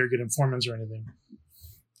spy or get informants or anything.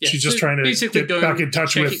 Yeah, She's just so trying to basically get back in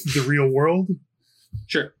touch with the real world.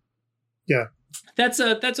 Sure. Yeah. That's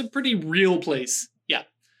a pretty real place. Yeah.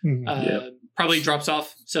 Mm-hmm. Probably drops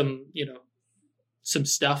off some, some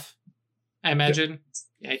stuff, I imagine.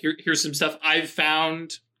 Yeah, here's some stuff I've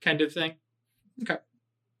found kind of thing. Okay.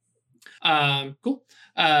 Cool.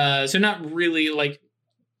 So not really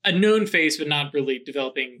a known face, but not really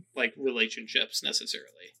developing relationships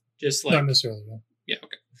necessarily. Just Not necessarily. No. Yeah,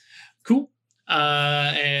 okay. Cool.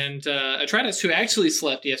 And Atreides, who actually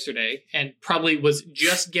slept yesterday and probably was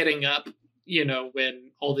just getting up,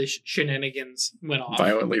 when all this shenanigans went off.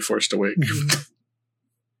 Violently forced awake.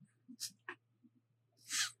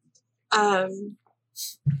 I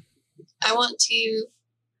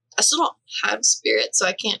still don't have spirit, so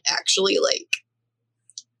I can't actually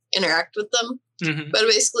interact with them. Mm-hmm. But I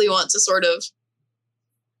basically want to sort of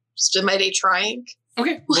spend my day trying.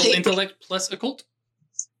 Okay, well, intellect plus occult.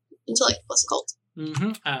 Intellect plus occult.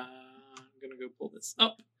 Mm-hmm. I'm gonna go pull this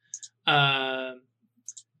up.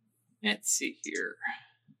 Let's see here.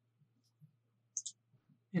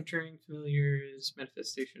 Entering familiars,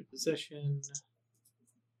 manifestation, possession.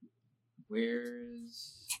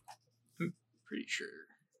 Where's? I'm pretty sure.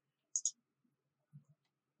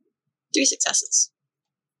 3 successes.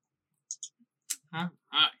 All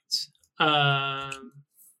right.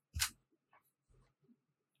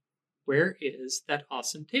 Where is that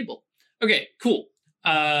awesome table? Okay, cool.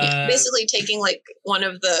 Basically taking one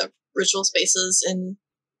of the ritual spaces in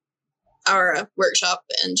our workshop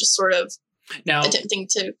and just sort of now attempting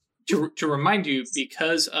to remind you,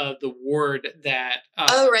 because of the ward that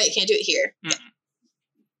oh right, can't do it here.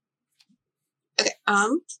 Okay.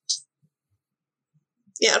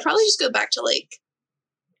 Yeah, I'd probably just go back to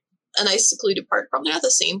a nice secluded park. Probably not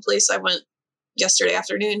the same place I went yesterday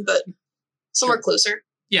afternoon, but somewhere closer.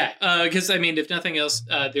 Yeah, because if nothing else,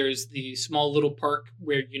 there's the small little park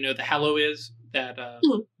where the Hallow is that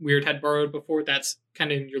Weird had borrowed before. That's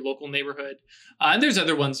kind of in your local neighborhood. And there's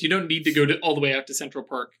other ones. You don't need to go all the way out to Central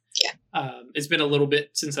Park. Yeah. It's been a little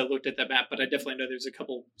bit since I looked at that map, but I definitely know there's a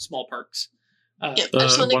couple small parks.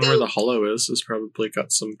 The one where the Hollow is probably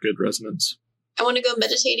got some good resonance. I want to go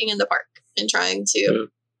meditating in the park and trying to...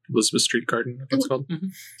 Elizabeth Street Garden, I think it's called. Mm-hmm.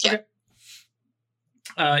 Yeah. Okay.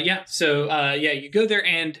 So you go there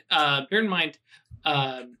and bear in mind,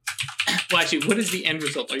 well, actually, what is the end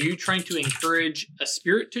result? Are you trying to encourage a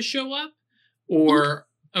spirit to show up? Or,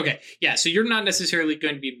 okay, yeah, so you're not necessarily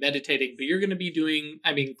going to be meditating, but you're going to be doing,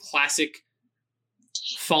 classic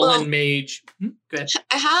fallen mage. Go ahead.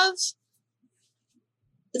 I have...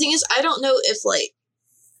 The thing is, I don't know if,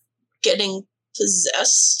 getting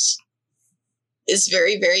possessed is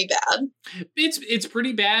very, very bad. It's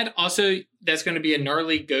pretty bad. Also, that's going to be a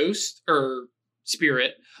gnarly ghost or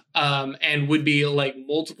spirit, and would be like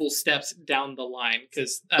multiple steps down the line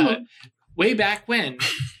because way back when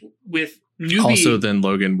with newbie. Also, then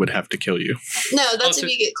Logan would have to kill you. No, that's if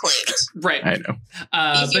you get claimed. Right. I know.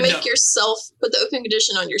 If you make yourself put the open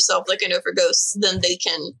condition on yourself, like I know for ghosts, then they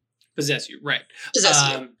can possess you. Right. Possess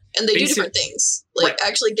you, and they do different things. Like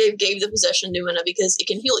actually, Dave gave the possession to Newman because it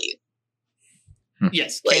can heal you.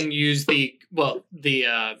 Yes, can use the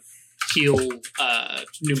heal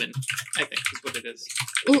Newman, I think is what it is.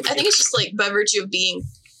 I think it's just like by virtue of being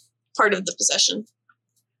part of the possession.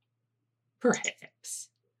 Perhaps.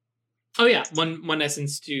 Oh yeah, one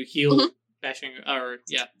essence to heal bashing or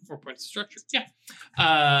points of structure. Yeah.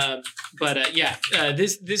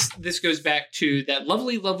 This goes back to that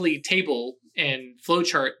lovely table and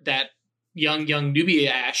flowchart that young newbie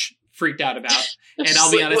Ash freaked out about. And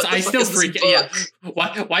I'll be honest, I still freak out.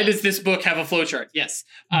 Yeah. Why does this book have a flowchart? Yes.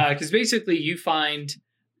 Because basically you find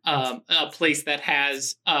a place that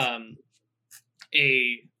has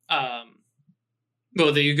you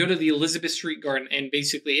go to the Elizabeth Street Garden and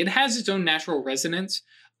basically it has its own natural resonance.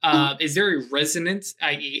 Is there a resonance,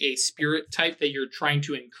 i.e. a spirit type that you're trying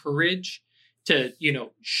to encourage to,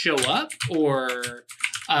 show up or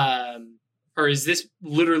is this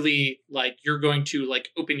literally like you're going to like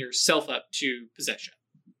open yourself up to possession?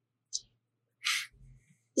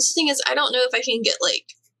 This thing is, I don't know if I can get like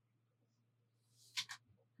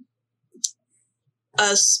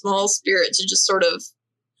a small spirit to just sort of.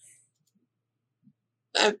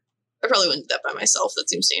 I probably wouldn't do that by myself. That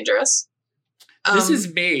seems dangerous. This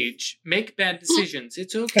is mage. Make bad decisions.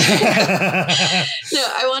 It's okay. No,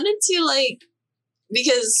 I wanted to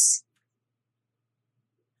because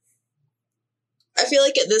I feel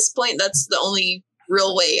like at this point, that's the only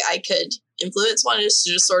real way I could influence one is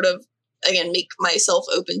to just sort of, again, make myself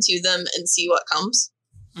open to them and see what comes.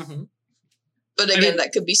 Mm-hmm. But again,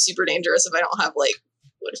 that could be super dangerous if I don't have, what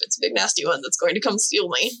if it's a big nasty one that's going to come steal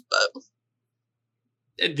me?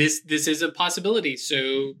 But this is a possibility.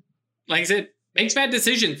 So, like I said, make bad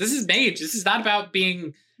decisions. This is mage. This is not about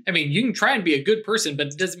being, you can try and be a good person, but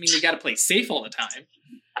it doesn't mean you got to play safe all the time.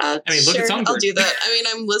 Look at Songbird. I'll do that.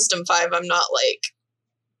 I'm wisdom 5. I'm not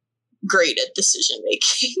great at decision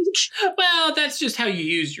making. Well, that's just how you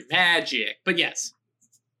use your magic. But yes.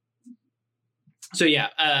 So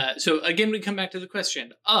yeah. So again, we come back to the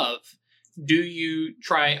question of: are you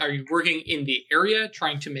working in the area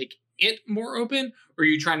trying to make it more open, or are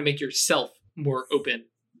you trying to make yourself more open?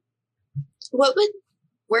 What would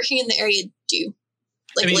working in the area do?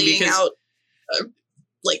 Laying out a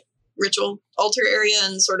ritual altar area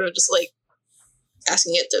and sort of just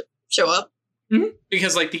asking it to show up? Mm-hmm.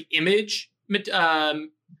 Because the image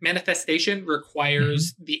manifestation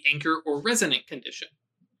requires the anchor or resonant condition.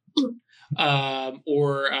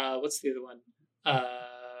 Or what's the other one?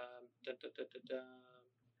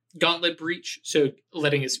 Gauntlet breach. So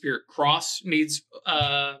letting a spirit cross needs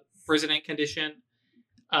resonant condition.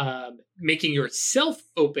 Making yourself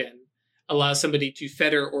open allows somebody to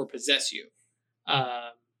fetter or possess you.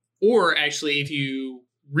 Or actually, if you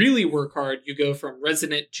really work hard, you go from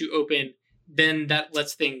resonant to open, then that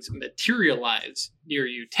lets things materialize near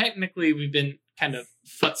you. Technically, we've been kind of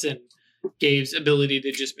futzing Gabe's ability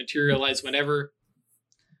to just materialize whenever.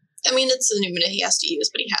 It's a pneumonia he has to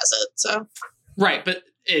use, but he has it, so. Right, but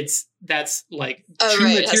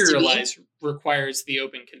materialize requires the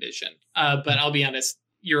open condition. But I'll be honest,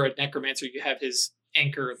 you're a necromancer, you have his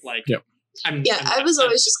anchor, Yep. I was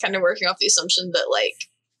always just kind of working off the assumption that,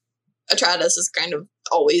 Atratus is kind of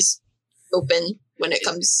always open when it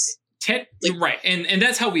comes. Right, and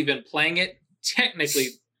that's how we've been playing it. Technically,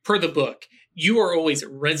 per the book, you are always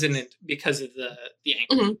resonant because of the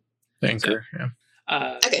anchor. Mm-hmm. The anchor,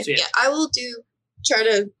 yeah. Okay, so I will try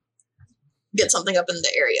to get something up in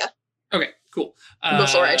the area. Okay, cool.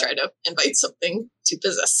 Before I try to invite something to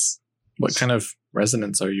possess. What kind of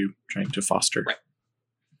resonance are you trying to foster? Right.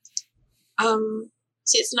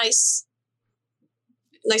 See, it's a nice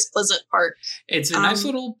pleasant park. It's a nice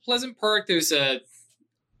little pleasant park. There's a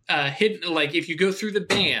hidden, if you go through the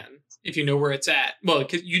ban, if you know where it's at, well,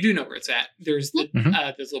 because you do know where it's at. There's there's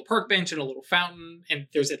a little park bench and a little fountain, and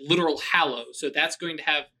there's a literal hallow. So that's going to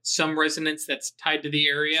have some resonance that's tied to the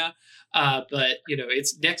area. But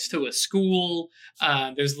it's next to a school.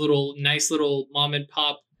 There's nice little mom and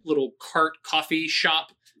pop little cart coffee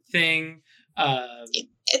shop thing. I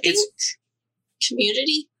think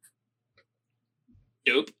community.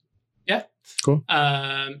 Dope. Yeah. Cool.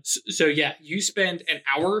 So yeah, you spend an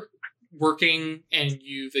hour working and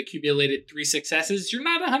you've accumulated 3 successes, you're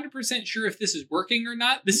not 100% sure if this is working or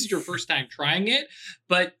not. This is your first time trying it,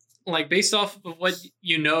 but like based off of what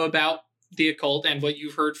you know about the occult and what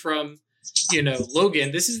you've heard from,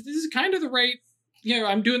 Logan, this is kind of the right,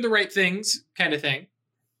 I'm doing the right things kind of thing.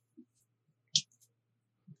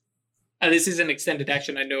 This is an extended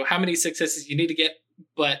action. I know how many successes you need to get,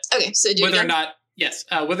 but okay, so whether or not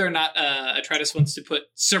Atreides wants to put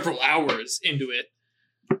several hours into it.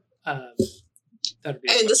 That'd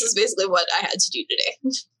be. And this is basically what I had to do today.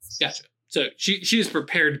 Gotcha. So she is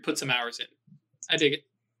prepared to put some hours in. I dig it.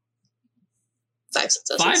 5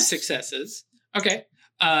 successes. 5 successes. Okay.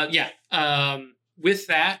 With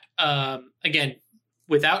that, again,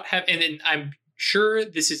 without having, and then I'm sure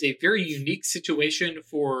this is a very unique situation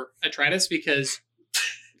for Atreides because,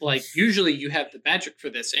 like, usually you have the magic for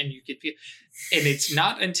this, and you can feel, and it's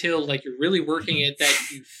not until like you're really working it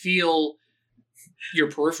that you feel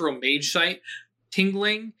your peripheral mage sight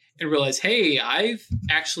tingling and realize, hey, I've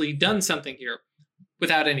actually done something here.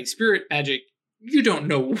 Without any spirit magic, you don't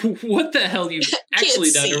know what the hell you've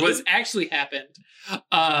actually done or what's actually happened.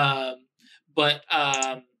 I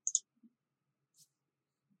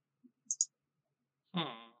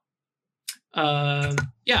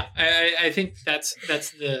think that's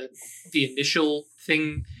the initial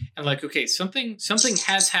thing. And like, okay, something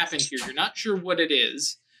has happened here. You're not sure what it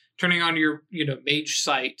is. Turning on your, mage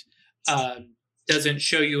sight doesn't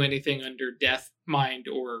show you anything under death, mind,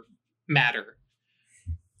 or matter.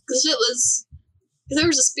 Because if there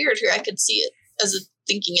was a spirit here, I could see it as a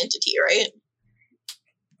thinking entity, right?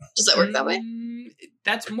 Does that work that way?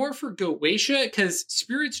 That's more for Goetia, because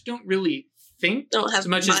spirits don't really think don't have as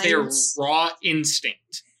much minds. as their raw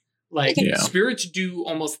instinct. Like, Okay. spirits do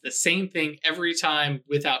almost the same thing every time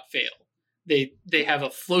without fail. They have a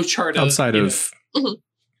flowchart outside of... of Mhm.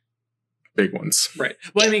 big ones. Right.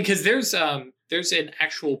 Well, I mean, because there's an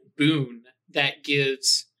actual boon that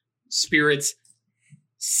gives spirits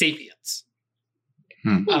sapience.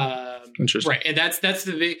 Interesting. Right, and that's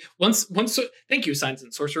the big once. Thank you, Signs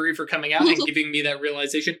and Sorcery, for coming out and giving me that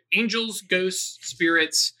realization. Angels, ghosts,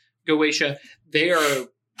 spirits, Goetia, they are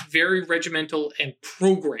very regimental and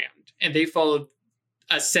programmed, and they follow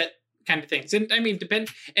a set kind of things. And I mean,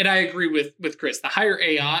 and I agree with Chris. The higher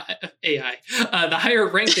the higher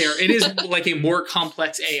rank there, it is like a more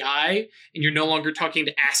complex AI, and you're no longer talking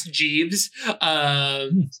to Ask Jeeves,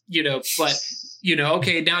 but.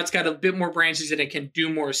 Okay, now it's got a bit more branches and it can do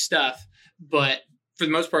more stuff. But for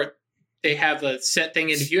the most part, they have a set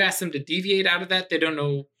thing. And if you ask them to deviate out of that, they don't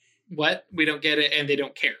know what, we don't get it, and they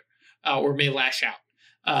don't care or may lash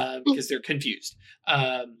out because they're confused.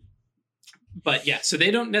 But yeah, so they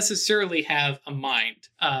don't necessarily have a mind.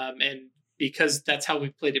 And because that's how we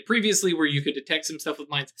played it previously, where you could detect some stuff with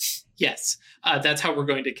minds, yes, that's how we're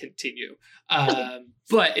going to continue.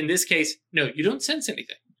 But in this case, no, you don't sense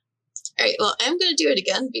anything. All right, well, I'm going to do it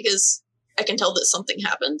again because I can tell that something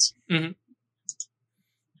happened. Mm-hmm.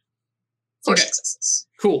 4 Okay. successes.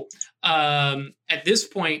 Cool. At this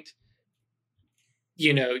point,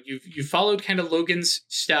 you followed kind of Logan's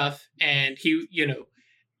stuff, and he,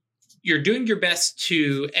 you're doing your best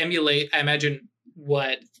to emulate, I imagine,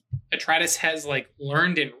 what Atreides has like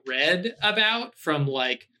learned and read about from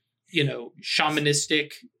like,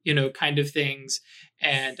 shamanistic, kind of things.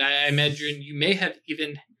 And I imagine you may have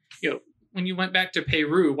even, when you went back to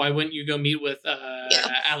Peru, why wouldn't you go meet with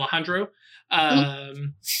Alejandro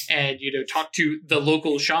and, talk to the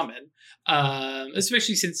local shaman?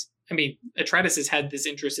 Especially since, Atreides has had this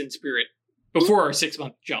interest in spirit before our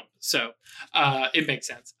 6-month jump. So it makes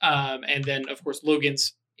sense. And then, of course,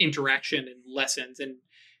 Logan's interaction and lessons. And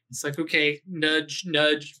it's like, okay, nudge,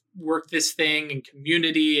 work this thing and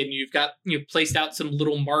community. And you've placed out some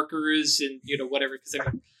little markers and, whatever, because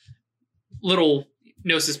they're little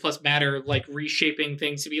Gnosis plus matter, like reshaping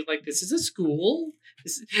things to be like, this is a school,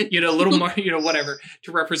 this, a little more, whatever,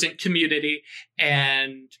 to represent community.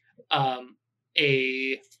 And trying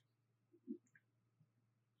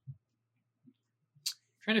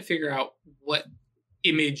to figure out what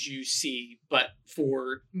image you see, but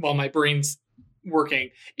while my brain's working,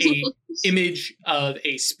 a image of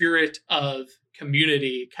a spirit of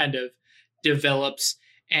community kind of develops.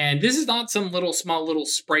 And this is not some small little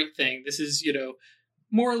sprite thing. This is,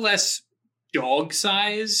 more or less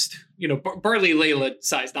dog-sized, Barley Layla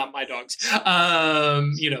size, not my dogs.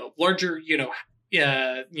 Larger,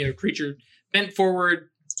 creature bent forward.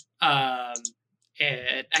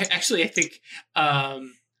 And I think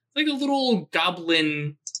like a little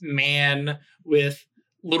goblin man with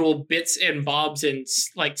little bits and bobs and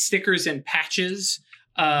like stickers and patches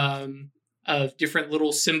of different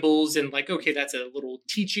little symbols and like, okay, that's a little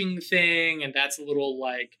teaching thing, and that's a little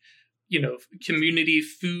like, community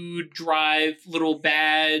food drive little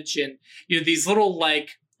badge, and these little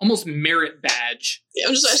like almost merit badge. Yeah,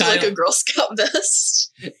 I'm just imagining like a Girl Scout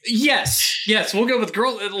vest. Yes, we'll go with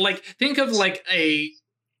girl. Like, think of like a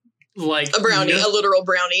brownie, a literal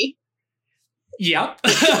brownie. Yep.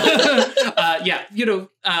 Yeah.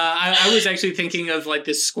 I was actually thinking of like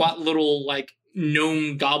this squat little like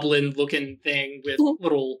gnome goblin looking thing with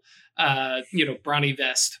little, brownie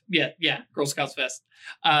vest. Yeah. Girl Scouts vest.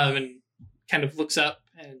 And kind of looks up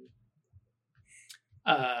and,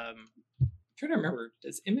 trying to remember,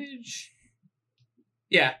 does Image?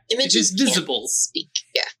 Yeah. Image is visible. Speak.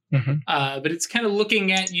 Yeah. Mm-hmm. But it's kind of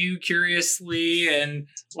looking at you curiously and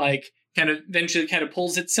like kind of eventually kind of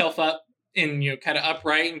pulls itself up and, kind of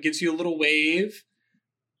upright and gives you a little wave.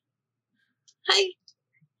 Hi.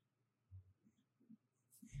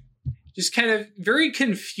 Just kind of very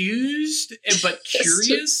confused, but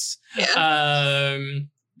curious. Yeah.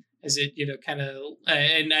 As it, kind of,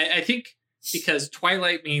 and I think because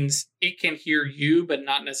Twilight means it can hear you, but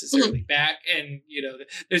not necessarily back. And,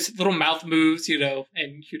 there's little mouth moves,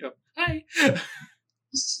 and, hi.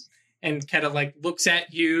 And kind of like looks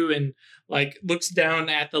at you and like looks down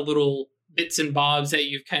at the little bits and bobs that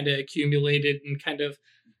you've kind of accumulated and kind of,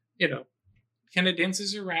 kind of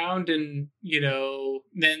dances around and,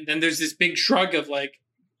 then there's this big shrug of like,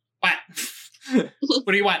 what?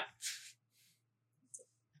 What do you want?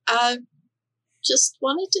 Just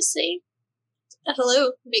wanted to say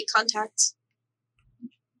hello, make contact.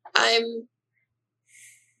 I'm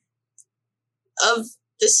of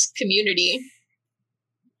this community.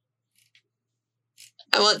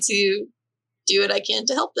 I want to do what I can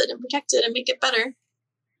to help it and protect it and make it better.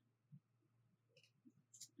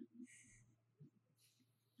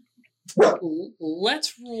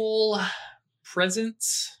 Let's roll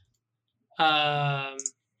presence. Because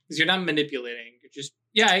you're not manipulating. You're just,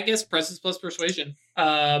 I guess presence plus persuasion.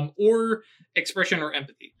 Or expression or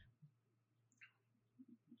empathy.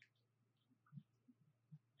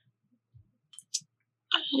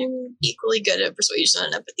 I'm equally good at persuasion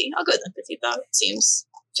and empathy. I'll go with empathy, though. It seems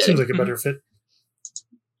like a better fit.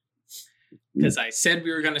 Because I said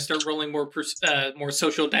we were going to start rolling more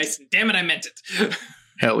social dice, and damn it, I meant it.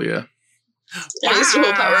 Hell yeah. I used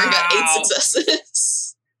willpower and got 8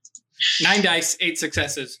 successes. 9 dice, 8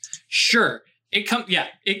 successes. Sure.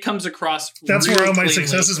 It comes across. That's really where all my cleanly.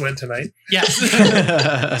 successes went tonight. Yes.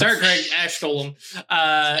 Sorry, Greg. Ash stole them.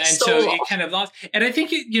 And so it kind of lost. And I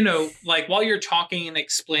think it, like while you're talking and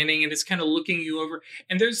explaining, and it's kind of looking you over,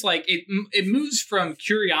 and there's like it moves from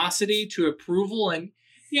curiosity to approval, and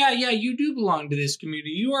yeah, you do belong to this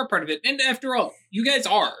community. You are part of it, and after all, you guys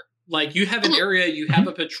are. Like you have an area, you have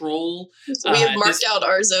a patrol. We have marked out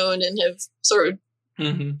our zone and have sort of.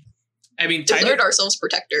 Mm-hmm. I mean, declared ourselves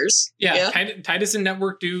protectors. Yeah. Titus and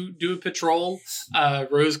Network do a patrol.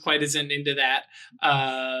 Rose quite isn't into that.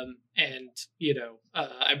 And,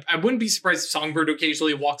 I wouldn't be surprised if Songbird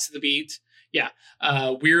occasionally walks the beat. Yeah.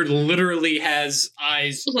 Weird literally has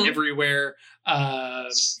eyes everywhere.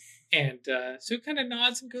 And so it kind of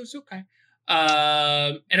nods and goes, okay.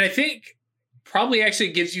 And I think probably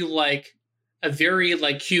actually gives you like a very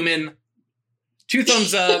like human 2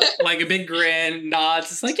 thumbs up, like a big grin,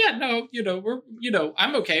 nods. It's like, yeah, no, we're,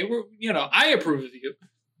 I'm okay. We're, I approve of you.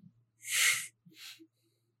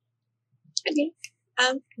 Okay.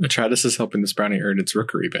 Atreides is helping this brownie earn its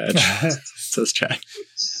rookery badge, says Chad.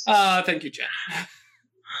 Thank you, Chad.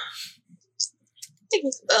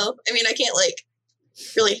 Well, I mean, I can't like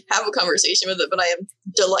really have a conversation with it, but I am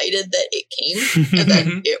delighted that it came and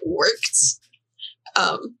that it worked,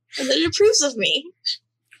 and that it approves of me.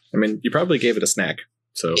 I mean, you probably gave it a snack,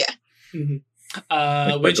 so yeah.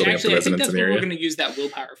 Mm-hmm. Which actually, I think that's what we're going to use that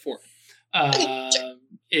willpower for.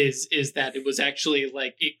 Is that it was actually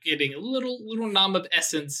like it getting a little nom of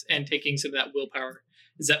essence and taking some of that willpower.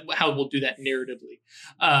 Is that how we'll do that narratively?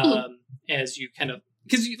 As you kind of,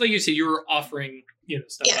 because like you said, you were offering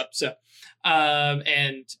stuff up. So,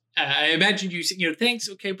 and I imagine you thanks,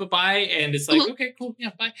 okay, bye, and it's like okay, cool,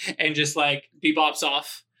 yeah, bye, and just like bebops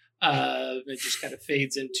off. It just kind of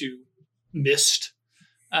fades into mist.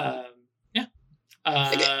 And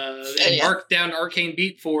mark down Arcane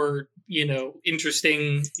Beat for,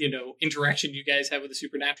 interesting, interaction you guys have with the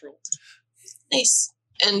supernatural. Nice.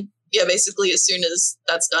 And yeah, basically as soon as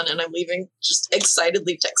that's done and I'm leaving, just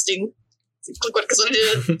excitedly texting. Look what I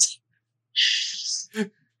did.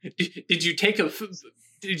 Did you take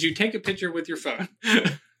a picture with your phone?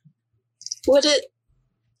 Would it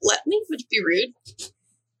let me? Would it be rude?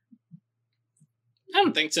 I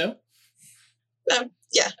don't think so.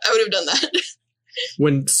 Yeah, I would have done that.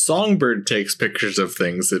 When Songbird takes pictures of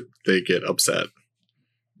things, they get upset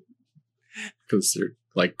because they're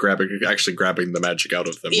like actually grabbing the magic out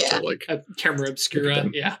of them. Yeah. To, like a camera obscura.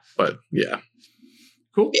 Yeah. But yeah.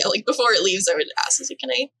 Cool. Yeah, like before it leaves, I would ask,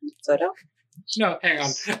 can I photo? No, hang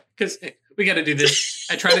on, because we got to do this.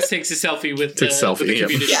 I try to take a selfie with the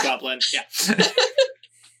community goblin. Yeah.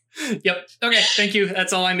 Yep. Okay. Thank you.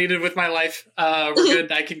 That's all I needed with my life. We're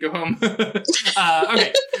good. I can go home.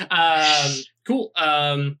 Okay. Cool.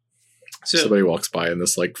 So somebody walks by and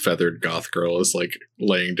this like feathered goth girl is like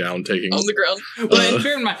laying down, taking on the ground. Well,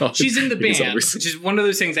 bear in mind, she's in the band, which is one of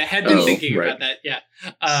those things I had been thinking about that. Yeah.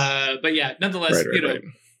 But yeah, nonetheless,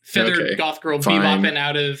 feathered goth girl bebopping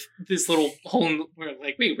out of this little hole. We're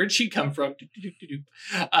like, wait, where'd she come from? She's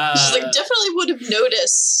like, definitely would have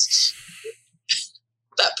noticed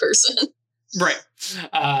that person. Right.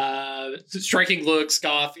 Striking looks,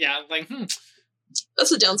 goth. Yeah. Like,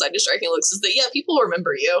 That's the downside to striking looks, is that, people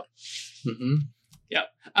remember you. Mm-hmm. Yeah.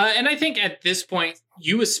 And I think at this point,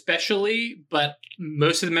 you especially, but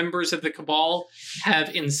most of the members of the Cabal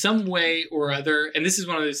have in some way or other, and this is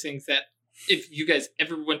one of those things that if you guys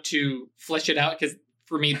ever want to flesh it out, because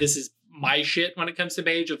for me, this is my shit when it comes to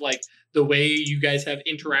Mage, of like the way you guys have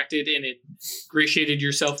interacted and ingratiated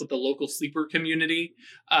yourself with the local sleeper community.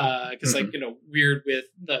 Because weird with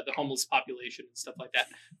the homeless population and stuff like that.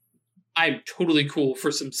 I'm totally cool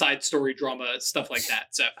for some side story drama, stuff like that.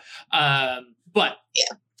 So, but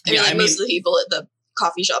yeah, most of the people at the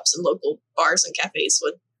coffee shops and local bars and cafes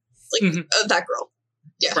would like that girl.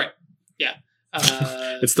 Yeah. Right. Yeah.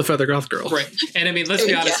 It's the feather goth girl. Right. And I mean, let's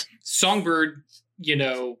be honest, Songbird,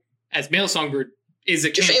 as male Songbird is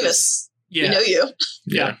a You're famous. Yeah. We know you.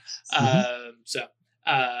 Yeah.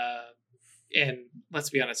 And let's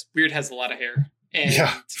be honest, Weird has a lot of hair. And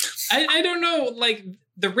I don't know, like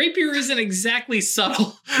the rapier isn't exactly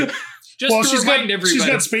subtle. Just to remind everybody. She's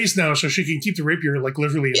got space now, so she can keep the rapier like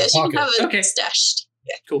literally in her pocket. Yeah, she can have it stashed.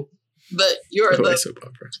 Yeah, cool. But you're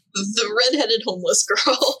the redheaded homeless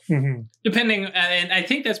girl. Mm-hmm. Depending, and I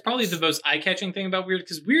think that's probably the most eye-catching thing about Weird,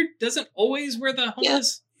 because Weird doesn't always wear the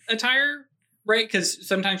homeless attire, right? Because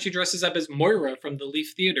sometimes she dresses up as Moira from the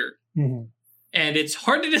Leaf Theater. Mm-hmm. And it's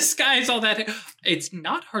hard to disguise all that hair. It's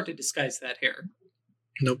not hard to disguise that hair.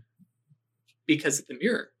 Nope. Because of the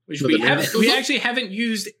mirror, which we actually haven't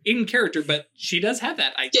used in character, but she does have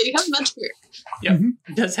that. Yeah, you have the magic mirror. Yeah,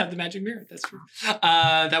 does have the magic mirror. That's true.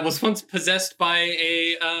 That was once possessed by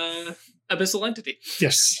a abyssal entity.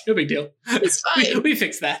 Yes. No big deal. It's fine. We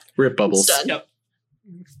fixed that. Rip Bubbles. It's done. Yep.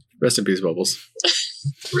 Rest in peace, Bubbles.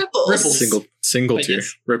 Ripples. Single tier.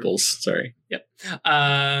 Yes. Ripples. Sorry. Yep.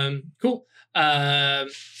 Cool.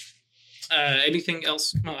 Anything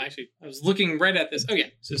else? Well, actually, I was looking right at this. Oh yeah,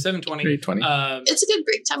 so 7:20. 8:20. It's a good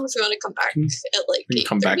break time if we want to come back at like 8:30.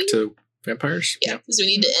 Come back to vampires. Yeah, because we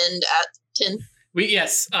need to end at 10.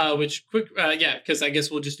 Because I guess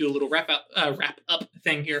we'll just do a little wrap up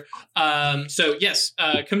thing here. So yes,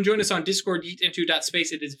 come join us on Discord,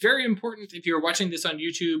 yeetinto.space. It is very important if you're watching this on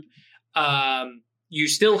YouTube. You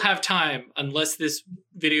still have time unless this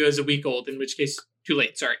video is a week old, in which case too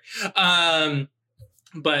late. Sorry.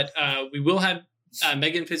 But we will have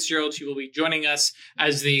Megan Fitzgerald. She will be joining us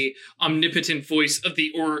as the omnipotent voice of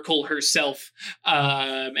the Oracle herself,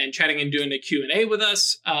 and chatting and doing a Q&A with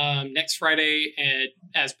us next Friday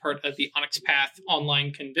as part of the Onyx Path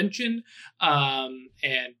online convention.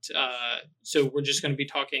 So we're just going to be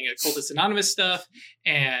talking Occultist Anonymous stuff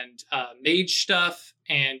and mage stuff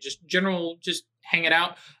and just general, just hanging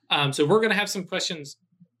out. So we're going to have some questions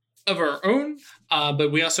of our own,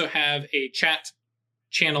 but we also have a chat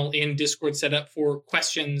channel in Discord set up for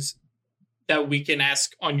questions that we can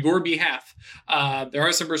ask on your behalf. There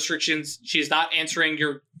are some restrictions. She's not answering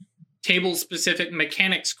your table-specific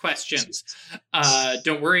mechanics questions.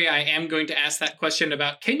 Don't worry, I am going to ask that question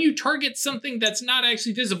about, can you target something that's not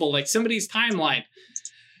actually visible, like somebody's timeline?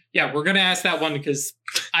 Yeah, we're going to ask that one because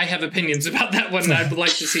I have opinions about that one and I would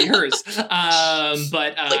like to see hers.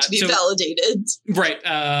 But like to be validated. Right.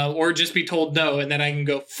 Or just be told no, and then I can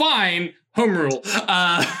go, fine, home rule.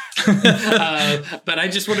 But I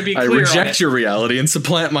just want to be clear. I reject your reality and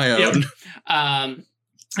supplant my own. Yep.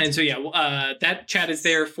 And so, that chat is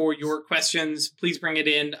there for your questions. Please bring it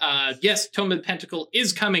in. Yes, Tome of the Pentacle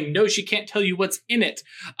is coming. No, she can't tell you what's in it.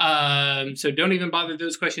 So don't even bother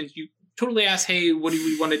those questions. You totally ask, hey, what do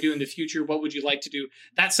we want to do in the future? What would you like to do?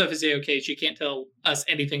 That stuff is A-okay. She can't tell us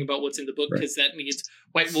anything about what's in the book because that needs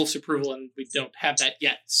White Wolf's approval, and we don't have that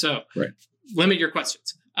yet. So limit your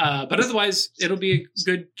questions. But otherwise, it'll be a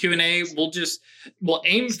good Q&A. We'll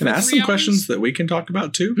aim for 3 ask some hours. questions that we can talk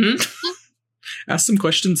about too. ask some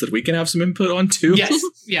questions that we can have some input on too. Yes.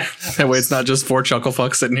 Yeah. That way it's not just 4 chuckle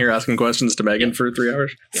fucks sitting here asking questions to Megan for 3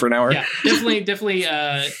 hours, for an hour. Yeah, definitely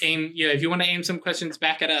aim, if you want to aim some questions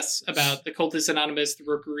back at us about the Cultists Anonymous, the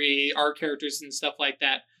Rookery, our characters and stuff like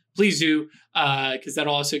that, please do, because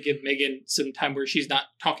that'll also give Megan some time where she's not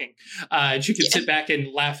talking. And she can sit back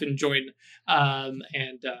and laugh and join. And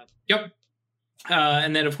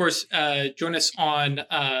then, of course, join us on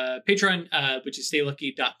Patreon, which is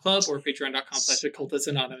staylucky.club or patreon.com/Cultists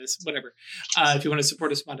Anonymous, whatever. If you want to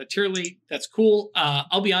support us monetarily, that's cool.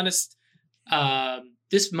 I'll be honest,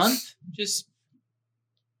 this month,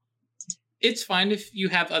 it's fine if you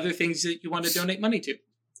have other things that you want to donate money to.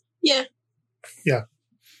 Yeah. Yeah.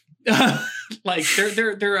 Like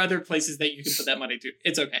there are other places that you can put that money to.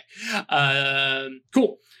 It's okay.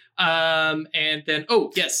 Cool. And then,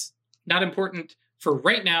 yes, not important for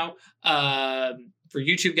right now, for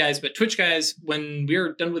YouTube guys, but Twitch guys, when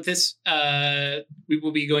we're done with this, we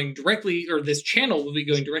will be going directly, or this channel will be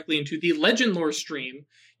going directly into the Legend Lore stream.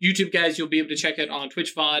 YouTube guys, you'll be able to check it on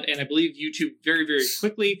Twitch VOD, and I believe YouTube very, very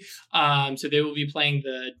quickly. So they will be playing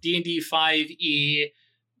the D&D 5e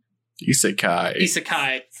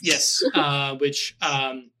Isekai, yes, which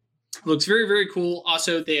looks very, very cool.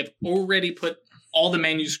 Also, they have already put all the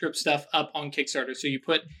manuscript stuff up on Kickstarter. So you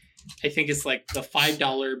put, I think it's like the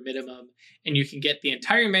 $5 minimum, and you can get the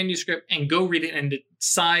entire manuscript and go read it and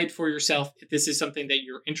decide for yourself if this is something that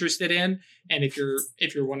you're interested in, and if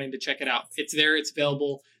you're wanting to check it out. It's there, it's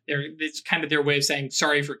available. It's kind of their way of saying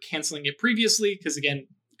sorry for canceling it previously, because again,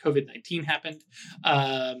 COVID-19 happened.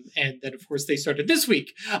 And then, of course, they started this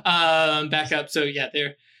week back up. So, yeah,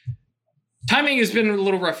 their timing has been a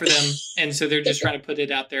little rough for them. And so they're just trying to put it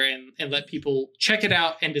out there and let people check it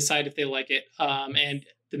out and decide if they like it. And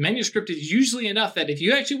the manuscript is usually enough that if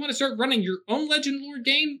you actually want to start running your own Legend Lore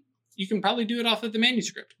game, you can probably do it off of the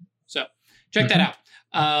manuscript. So check that out.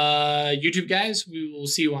 YouTube guys, we will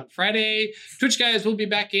see you on Friday. Twitch guys, we'll be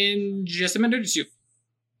back in just a minute or two.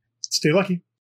 Stay lucky.